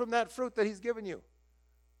eat from that fruit that he's given you.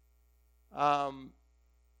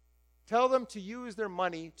 Tell them to use their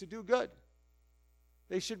money to do good.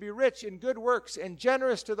 They should be rich in good works and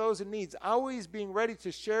generous to those in need, always being ready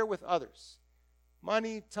to share with others.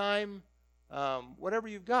 Money, time, whatever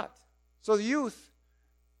you've got. So the youth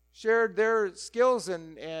shared their skills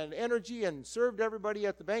and energy and served everybody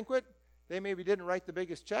at the banquet. They maybe didn't write the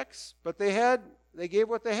biggest checks, but they gave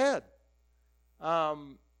what they had.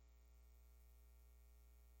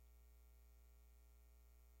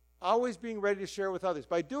 Always being ready to share with others.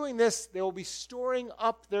 By doing this, they will be storing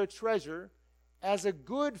up their treasure as a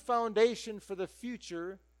good foundation for the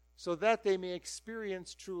future so that they may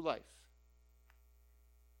experience true life.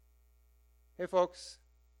 Hey, folks,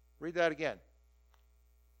 read that again.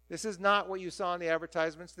 This is not what you saw in the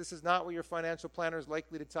advertisements. This is not what your financial planner is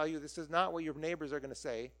likely to tell you. This is not what your neighbors are going to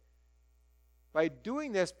say. By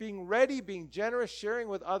doing this, being ready, being generous, sharing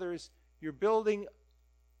with others, you're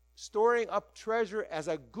storing up treasure as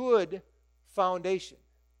a good foundation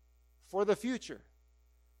for the future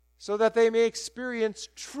so that they may experience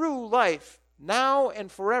true life now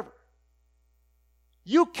and forever.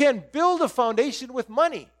 You can build a foundation with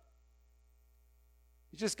money.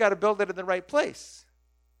 You just got to build it in the right place.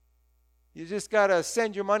 You just got to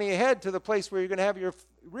send your money ahead to the place where you're going to have your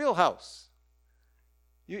real house.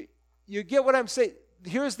 You get what I'm saying?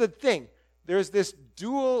 Here's the thing. There's this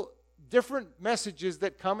different messages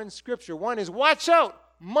that come in Scripture. One is, watch out.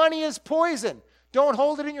 Money is poison. Don't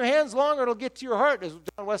hold it in your hands long or it'll get to your heart. As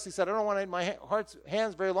John Wesley said, I don't want it in my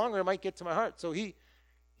hands very long or it might get to my heart. So he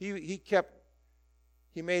made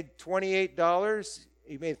 $28.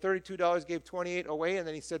 He made $32, gave $28 away, and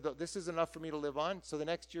then he said, this is enough for me to live on. So the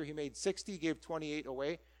next year he made $60, gave $28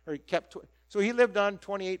 away, or he kept. So he lived on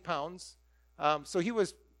 28 pounds. So he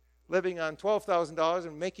was living on $12,000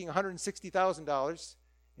 and making $160,000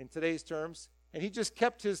 in today's terms. And he just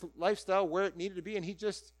kept his lifestyle where it needed to be, and he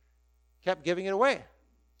just kept giving it away.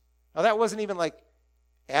 Now that wasn't even like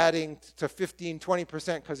adding to 15,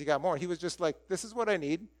 20% because he got more. He was just like, this is what I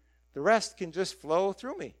need. The rest can just flow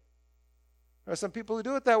through me. There are some people who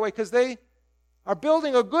do it that way because they are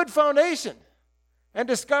building a good foundation and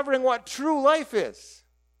discovering what true life is.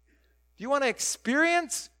 Do you want to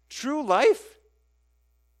experience true life?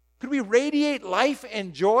 Could we radiate life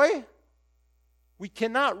and joy? We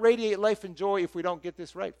cannot radiate life and joy if we don't get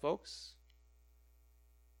this right, folks.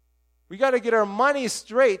 We got to get our money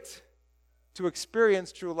straight to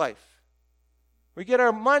experience true life. We get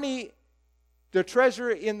our money the treasure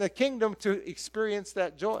in the kingdom to experience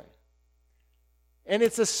that joy. And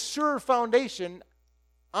it's a sure foundation,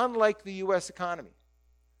 unlike the U.S. economy,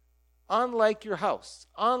 unlike your house,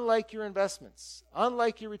 unlike your investments,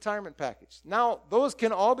 unlike your retirement package. Now, those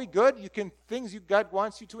can all be good. Things God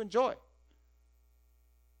wants you to enjoy.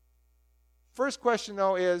 First question,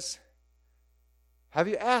 though, is, have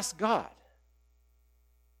you asked God?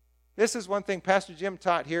 This is one thing Pastor Jim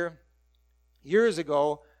taught here years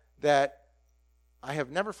ago that I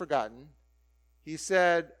have never forgotten. He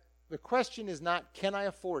said, the question is not, can I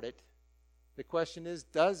afford it? The question is,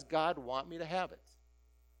 does God want me to have it?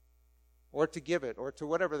 Or to give it, or to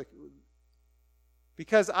whatever.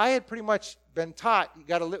 Because I had pretty much been taught, you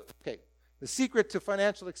got to live. Okay, the secret to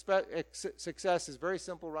financial success is very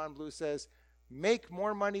simple. Ron Blue says, make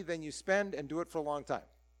more money than you spend and do it for a long time.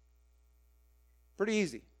 Pretty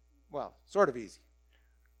easy. Well, sort of easy.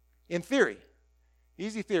 In theory.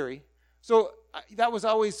 Easy theory. So that was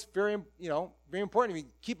always very important to me.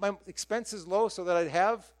 Keep my expenses low so that I'd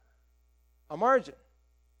have a margin.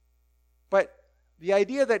 But the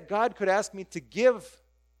idea that God could ask me to give,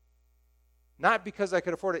 not because I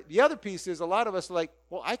could afford it. The other piece is a lot of us are like,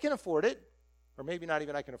 well, I can afford it. Or maybe not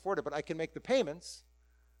even I can afford it, but I can make the payments.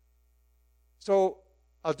 So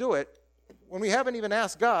I'll do it. When we haven't even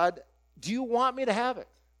asked God, do you want me to have it?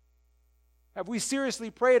 Have we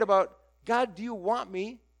seriously prayed about, God, do you want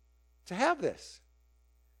me to have this?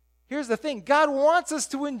 Here's the thing. God wants us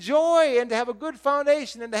to enjoy and to have a good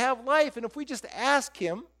foundation and to have life. And if we just ask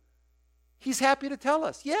him, he's happy to tell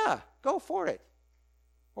us, yeah, go for it.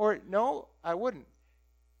 Or, no, I wouldn't.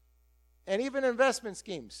 And even investment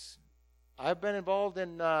schemes. I've been involved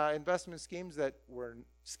in investment schemes that were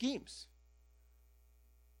schemes.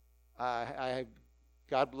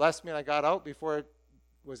 God blessed me and I got out before it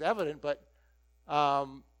was evident, but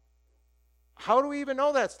how do we even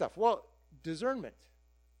know that stuff? Well, discernment.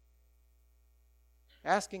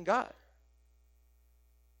 Asking God.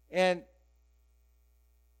 And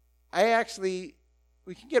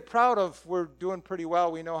we can get proud of we're doing pretty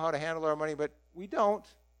well, we know how to handle our money, but we don't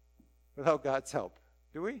without God's help.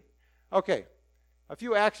 Do we? Okay, a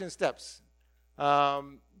few action steps.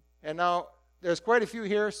 And now, there's quite a few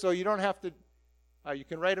here, so you don't have to, you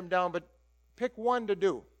can write them down, but pick one to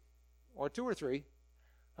do, or two or three.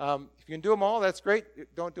 If you can do them all, that's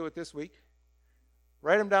great. Don't do it this week.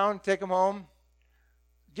 Write them down, take them home.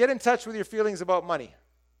 Get in touch with your feelings about money.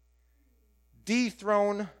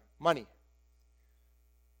 Dethrone money.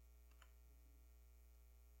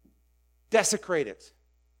 Desecrate it.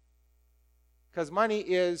 Because money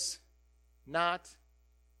is not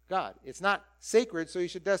God. It's not sacred, so you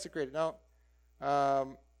should desecrate it. Now,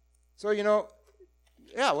 why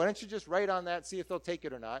don't you just write on that, see if they'll take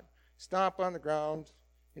it or not. Stomp on the ground.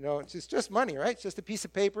 It's just money, right? It's just a piece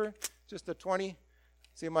of paper, just a 20.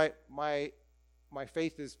 See, my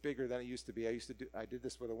faith is bigger than it used to be. I did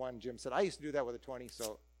this with a 1. Jim said, I used to do that with a 20,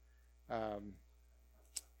 so. I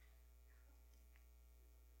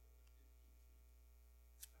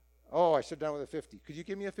should have done with a 50. Could you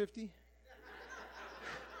give me a 50?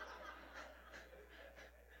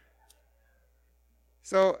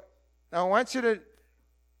 So, now I want you to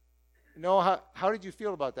know how did you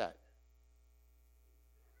feel about that?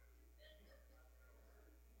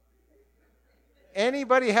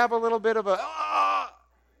 Anybody have a little bit of a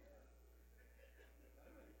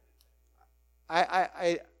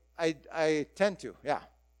I tend to, yeah.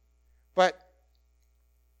 But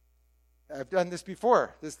I've done this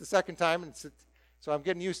before. This is the second time, and so I'm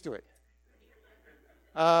getting used to it.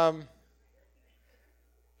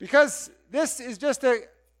 Because this is just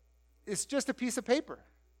a piece of paper.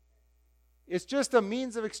 It's just a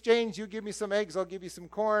means of exchange. You give me some eggs, I'll give you some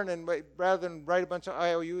corn, and rather than write a bunch of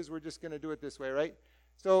IOUs, we're just going to do it this way, right?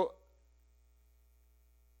 So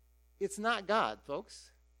it's not God,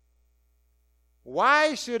 folks.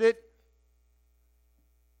 Why should it?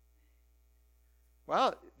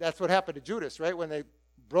 Well, that's what happened to Judas, right? When they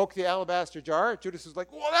broke the alabaster jar, Judas was like,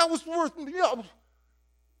 "Oh, that was worth it." Yeah.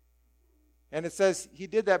 And it says he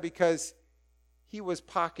did that because he was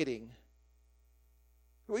pocketing.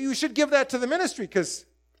 Well, you should give that to the ministry because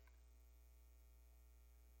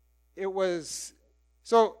it was.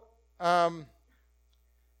 So, what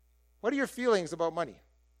are your feelings about money?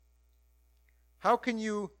 How can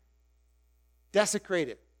you desecrate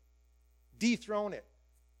it, dethrone it,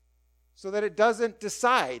 so that it doesn't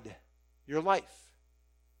decide your life?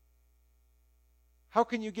 How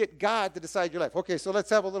can you get God to decide your life? Okay, so let's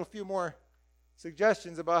have a few more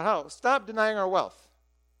suggestions about how. Stop denying our wealth.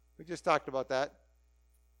 We just talked about that.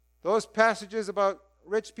 Those passages about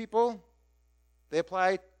rich people, they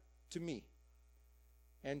apply to me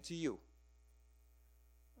and to you.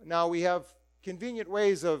 Now we have convenient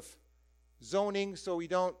ways of zoning so we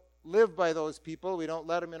don't live by those people. We don't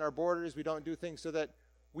let them in our borders. We don't do things so that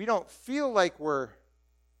we don't feel like we're,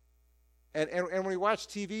 and when we watch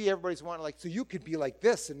TV, everybody's wanting like, so you could be like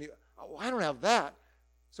this, and oh, I don't have that.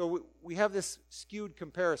 So we have this skewed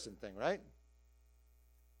comparison thing, right?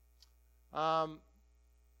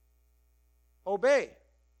 Obey.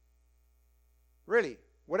 Really.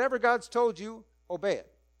 Whatever God's told you, obey it.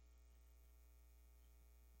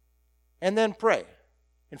 And then pray.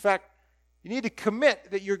 In fact, you need to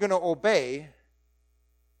commit that you're going to obey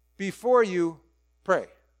before you pray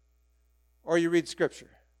or you read Scripture.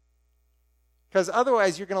 Because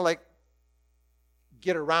otherwise you're going to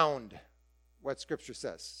get around what Scripture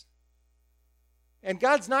says. And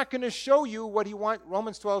God's not going to show you what he wants.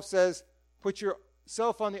 Romans 12 says, put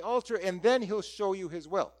yourself on the altar and then he'll show you his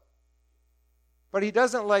will. But he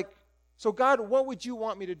doesn't so God, what would you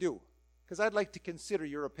want me to do? Because I'd like to consider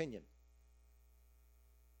your opinion.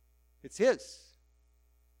 It's his.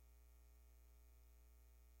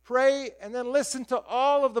 Pray and then listen to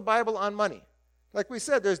all of the Bible on money. Like we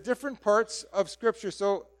said, there's different parts of Scripture.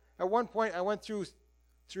 So at one point I went through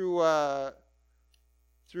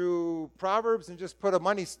Proverbs and just put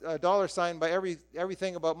a dollar sign by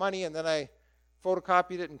everything about money, and then I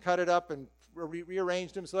photocopied it and cut it up and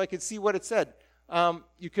rearranged them so I could see what it said.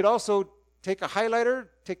 You could also take a highlighter,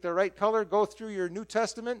 take the right color, go through your New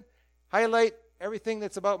Testament, highlight everything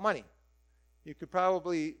that's about money. You could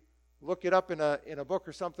probably look it up in a book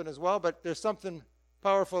or something as well, but there's something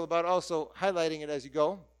powerful about also highlighting it as you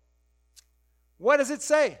go. What does it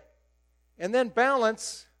say? And then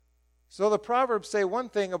balance. So the Proverbs say one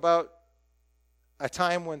thing about a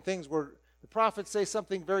time when the prophets say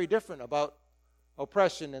something very different about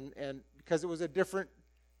oppression, and because it was a different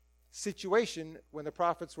situation when the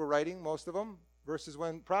prophets were writing, most of them, versus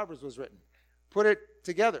when Proverbs was written. Put it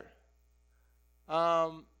together.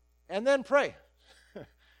 And then pray.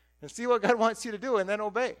 And see what God wants you to do, and then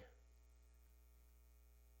obey.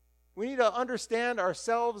 We need to understand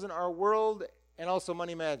ourselves and our world and also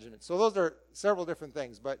money management. So those are several different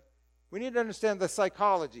things, but we need to understand the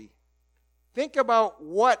psychology. Think about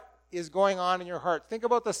what is going on in your heart. Think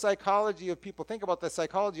about the psychology of people. Think about the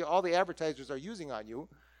psychology all the advertisers are using on you.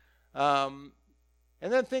 And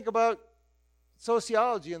then think about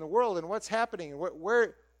sociology in the world and what's happening.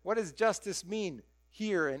 What does justice mean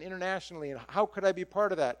here and internationally, and how could I be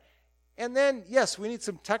part of that? And then, yes, we need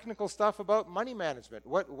some technical stuff about money management.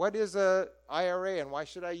 What is a IRA, and why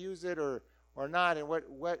should I use it or not? And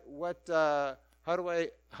how do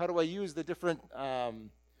I use the different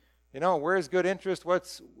where is good interest?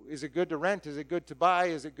 Is it good to rent? Is it good to buy?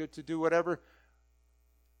 Is it good to do whatever?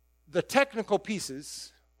 The technical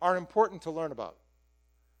pieces are important to learn about.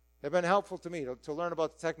 They've been helpful to me to learn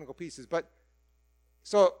about the technical pieces.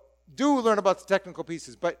 So do learn about the technical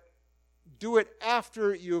pieces, but do it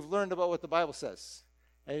after you've learned about what the Bible says.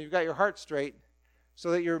 And you've got your heart straight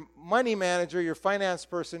so that your money manager, your finance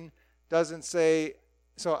person, doesn't say,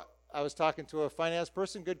 so I was talking to a finance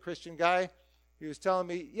person, good Christian guy. He was telling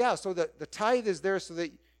me, so the tithe is there so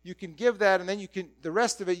that you can give that, and then the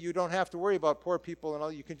rest of it you don't have to worry about poor people and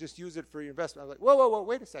all. You can just use it for your investment. I was like, whoa,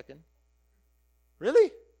 wait a second.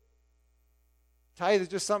 Really? Tithe is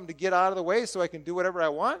just something to get out of the way so I can do whatever I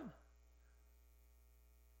want?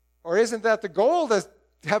 Or isn't that the goal, to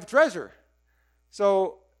have treasure?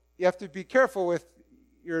 So you have to be careful with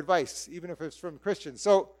your advice, even if it's from Christians.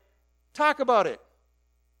 So talk about it.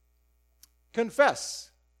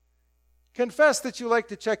 Confess. Confess that you like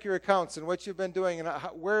to check your accounts and what you've been doing and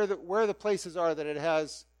where the places are that it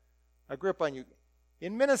has a grip on you.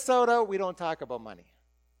 In Minnesota, we don't talk about money.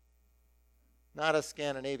 Not us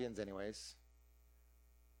Scandinavians anyways.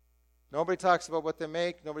 Nobody talks about what they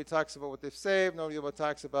make. Nobody talks about what they've saved. Nobody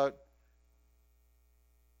talks about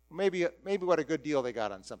maybe what a good deal they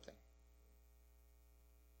got on something.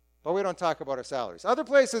 But we don't talk about our salaries. Other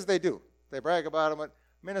places they do. They brag about them. But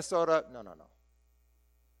Minnesota, no.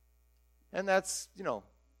 And that's,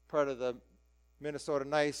 part of the Minnesota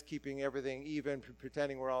nice, keeping everything even,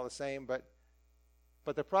 pretending we're all the same. But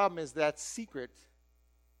the problem is that secret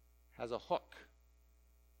has a hook.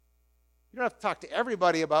 You don't have to talk to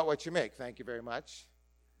everybody about what you make, thank you very much.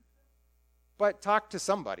 But talk to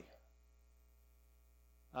somebody.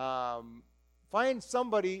 Find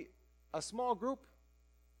somebody, a small group.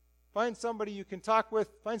 Find somebody you can talk with.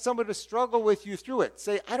 Find somebody to struggle with you through it.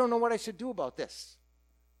 Say, I don't know what I should do about this.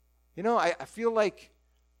 I feel like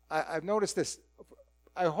I've noticed this.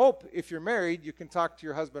 I hope if you're married, you can talk to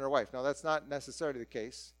your husband or wife. Now, that's not necessarily the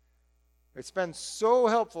case. It's been so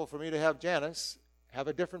helpful for me to have Janice have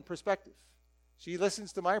a different perspective. She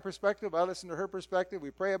listens to my perspective. I listen to her perspective. We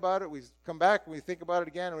pray about it. We come back and we think about it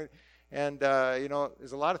again.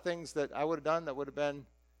 There's a lot of things that I would have done that would have been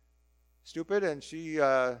stupid, and she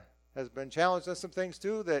has been challenged on some things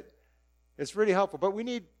too that it's really helpful. But we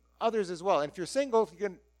need others as well. And if you're single, you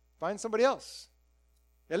can find somebody else.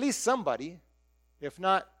 At least somebody, if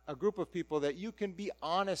not a group of people that you can be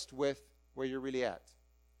honest with where you're really at.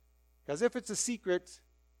 Because if it's a secret,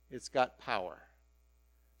 it's got power.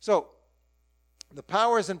 So, the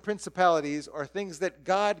powers and principalities are things that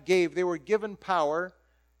God gave. They were given power,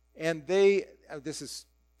 and this is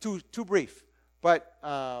too brief, but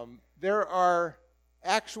there are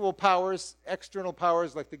actual powers, external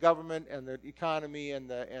powers like the government and the economy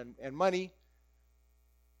and money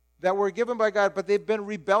that were given by God, but they've been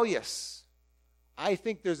rebellious. I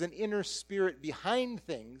think there's an inner spirit behind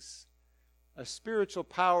things, a spiritual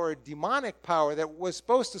power, demonic power that was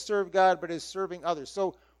supposed to serve God but is serving others.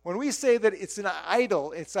 So when we say that it's an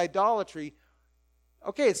idol, it's idolatry,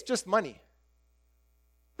 okay, it's just money.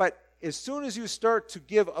 But as soon as you start to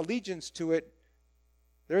give allegiance to it,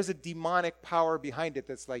 there's a demonic power behind it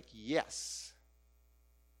that's like, yes.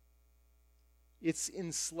 It's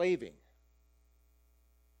enslaving.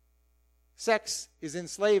 Sex is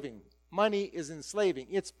enslaving. Money is enslaving.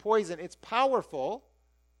 It's poison. It's powerful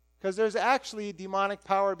because there's actually a demonic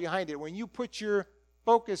power behind it. When you put your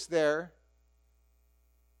focus there,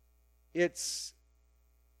 it's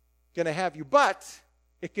going to have you. But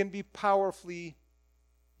it can be powerfully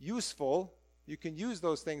useful. You can use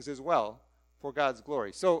those things as well for God's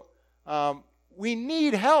glory. So we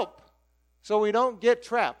need help so we don't get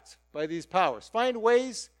trapped by these powers. Find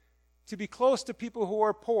ways to be close to people who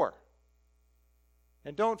are poor.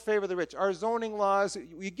 And don't favor the rich. Our zoning laws,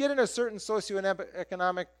 you get in a certain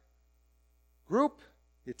socioeconomic group,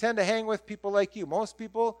 you tend to hang with people like you. Most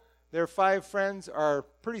people, their 5 friends are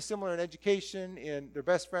pretty similar in education, and their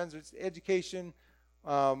best friends are education,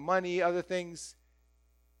 money, other things.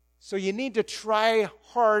 So you need to try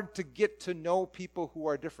hard to get to know people who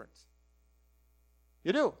are different.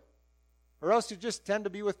 You do. Or else you just tend to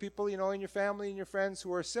be with people, in your family and your friends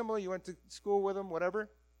who are similar. You went to school with them, whatever.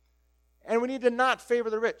 And we need to not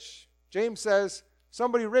favor the rich. James says,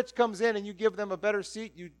 somebody rich comes in and you give them a better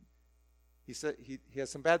seat. He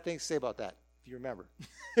has some bad things to say about that, if you remember.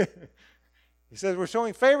 He says we're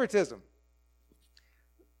showing favoritism.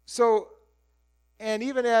 So, and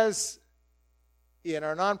even as in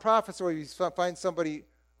our nonprofits, or you find somebody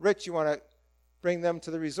rich, you want to bring them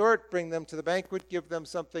to the resort, bring them to the banquet, give them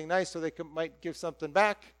something nice so they might give something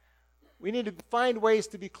back. We need to find ways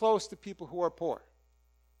to be close to people who are poor.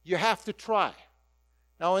 You have to try.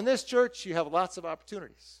 Now, in this church, you have lots of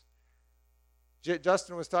opportunities.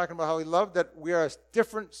 Justin was talking about how he loved that we are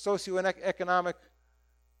different socioeconomic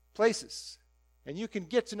places. And you can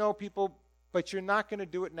get to know people, but you're not going to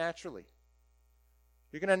do it naturally.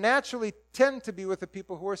 You're going to naturally tend to be with the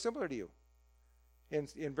people who are similar to you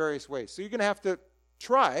in various ways. So you're going to have to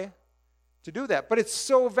try to do that. But it's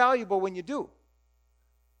so valuable when you do.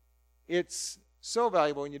 It's so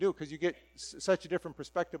valuable when you do because you get such a different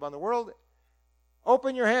perspective on the world.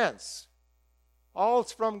 Open your hands. All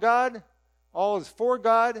is from God. All is for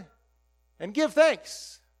God. And give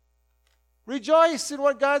thanks. Rejoice in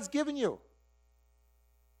what God's given you.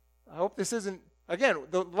 I hope this isn't, again,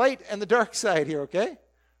 the light and the dark side here, okay?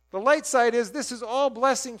 The light side is this is all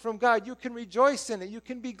blessing from God. You can rejoice in it. You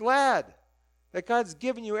can be glad that God's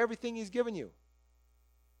given you everything He's given you.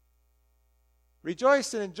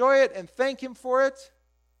 Rejoice and enjoy it and thank Him for it.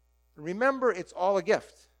 Remember, it's all a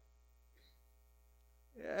gift.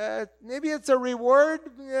 Maybe it's a reward,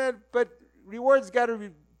 but reward's got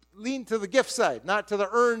to lean to the gift side, not to the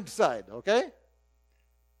earned side, okay?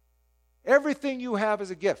 Everything you have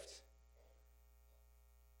is a gift.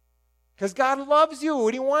 Because God loves you,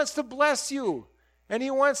 and He wants to bless you, and He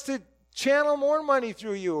wants to channel more money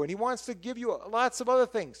through you, and He wants to give you lots of other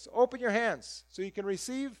things. Open your hands so you can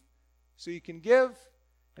receive, so you can give,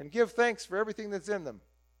 and give thanks for everything that's in them.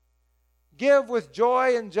 Give with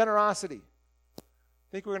joy and generosity. I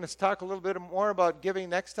think we're going to talk a little bit more about giving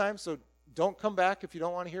next time, so don't come back if you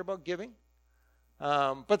don't want to hear about giving.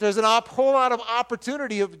 But there's a whole lot of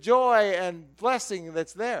opportunity of joy and blessing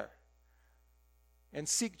that's there. And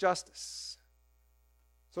seek justice.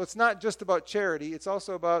 So it's not just about charity, it's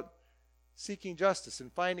also about seeking justice and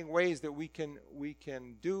finding ways that we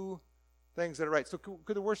can do things that are right. So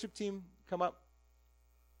could the worship team come up?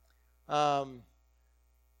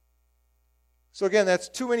 So again, that's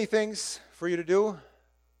too many things for you to do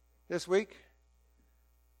this week.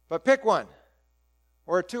 But pick one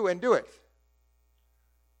or two and do it.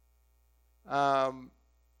 Or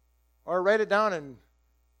write it down and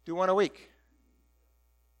do one a week.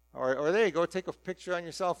 Or there you go, take a picture on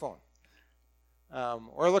your cell phone.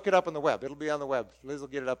 Or look it up on the web. It'll be on the web. Liz will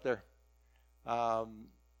get it up there.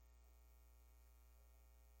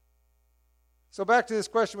 So back to this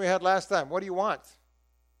question we had last time. What do you want?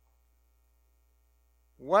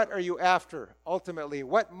 What are you after, ultimately?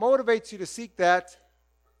 What motivates you to seek that?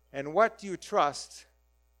 And what do you trust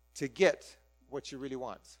to get what you really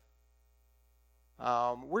want?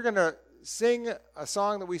 We're going to sing a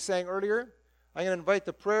song that we sang earlier. I'm going to invite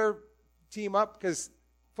the prayer team up because,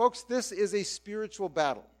 folks, this is a spiritual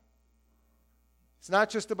battle. It's not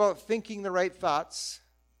just about thinking the right thoughts.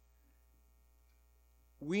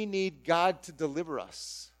 We need God to deliver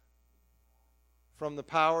us from the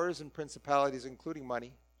powers and principalities, including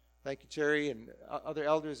money. Thank you, Cherry, and other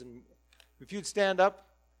elders. And if you'd stand up,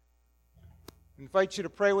 I invite you to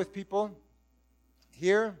pray with people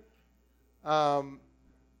here. And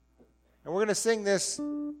we're going to sing this.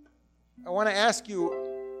 I want to ask you,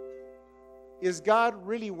 is God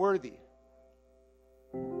really worthy?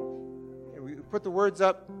 And we put the words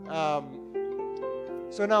up.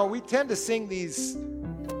 So now we tend to sing these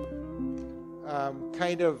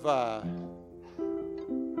kind of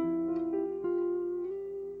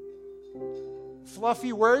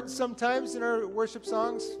fluffy words sometimes in our worship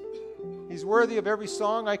songs. He's worthy of every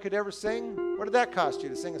song I could ever sing. What did that cost you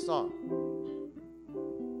to sing a song?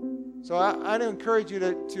 So I'd encourage you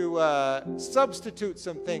to substitute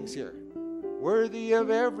some things here. Worthy of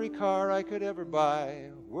every car I could ever buy.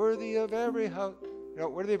 Worthy of every house.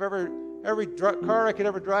 Worthy of every car I could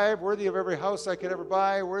ever drive. Worthy of every house I could ever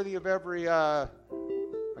buy. Worthy of every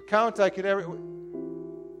account I could ever...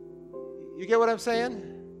 You get what I'm saying?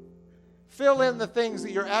 Fill in the things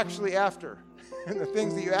that you're actually after and the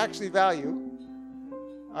things that you actually value.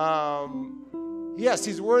 Yes,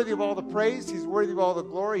 he's worthy of all the praise. He's worthy of all the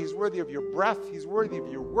glory. He's worthy of your breath. He's worthy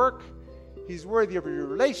of your work. He's worthy of your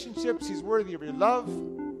relationships. He's worthy of your love.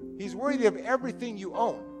 He's worthy of everything you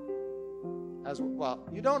own. Well,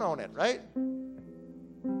 you don't own it, right?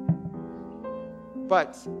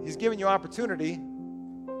 But he's given you opportunity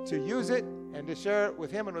to use it and to share it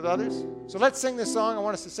with him and with others. So let's sing this song. I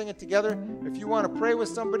want us to sing it together. If you want to pray with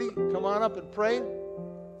somebody, come on up and pray.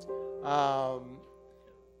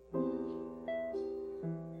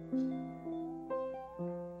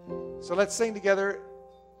 So let's sing together,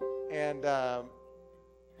 and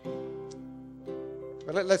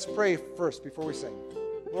but let's pray first before we sing.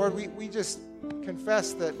 Lord, we just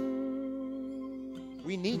confess that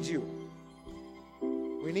we need you.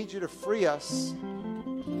 We need you to free us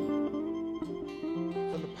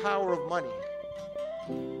from the power of money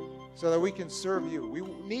so that we can serve you. We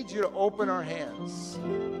need you to open our hands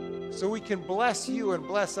so we can bless you and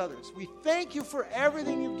bless others. We thank you for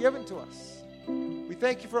everything you've given to us. We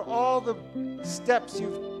thank you for all the steps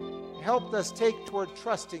you've helped us take toward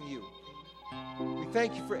trusting you. We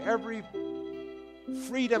thank you for every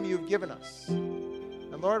freedom you've given us.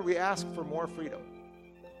 And Lord, we ask for more freedom.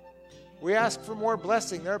 We ask for more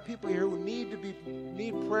blessing. There are people here who need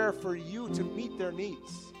prayer for you to meet their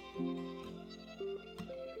needs.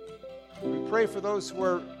 We pray for those who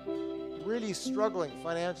are really struggling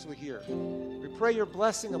financially here. We pray your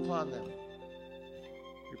blessing upon them.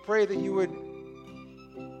 We pray that you would,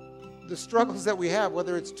 the struggles that we have,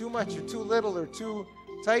 whether it's too much or too little or too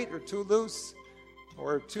tight or too loose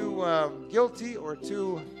or too guilty or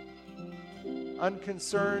too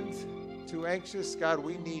unconcerned, too anxious, God,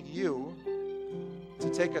 we need you to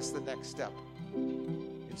take us the next step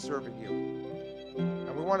in serving you.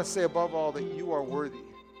 And we want to say above all that you are worthy.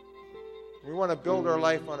 We want to build our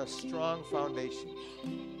life on a strong foundation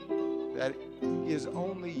that is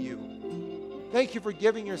only you. Thank you for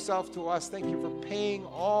giving yourself to us. Thank you for paying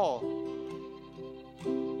all.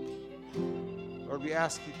 Lord, we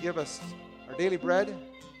ask you to give us our daily bread.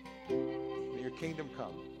 May your kingdom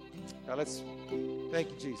come. Now let's thank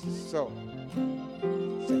you, Jesus. So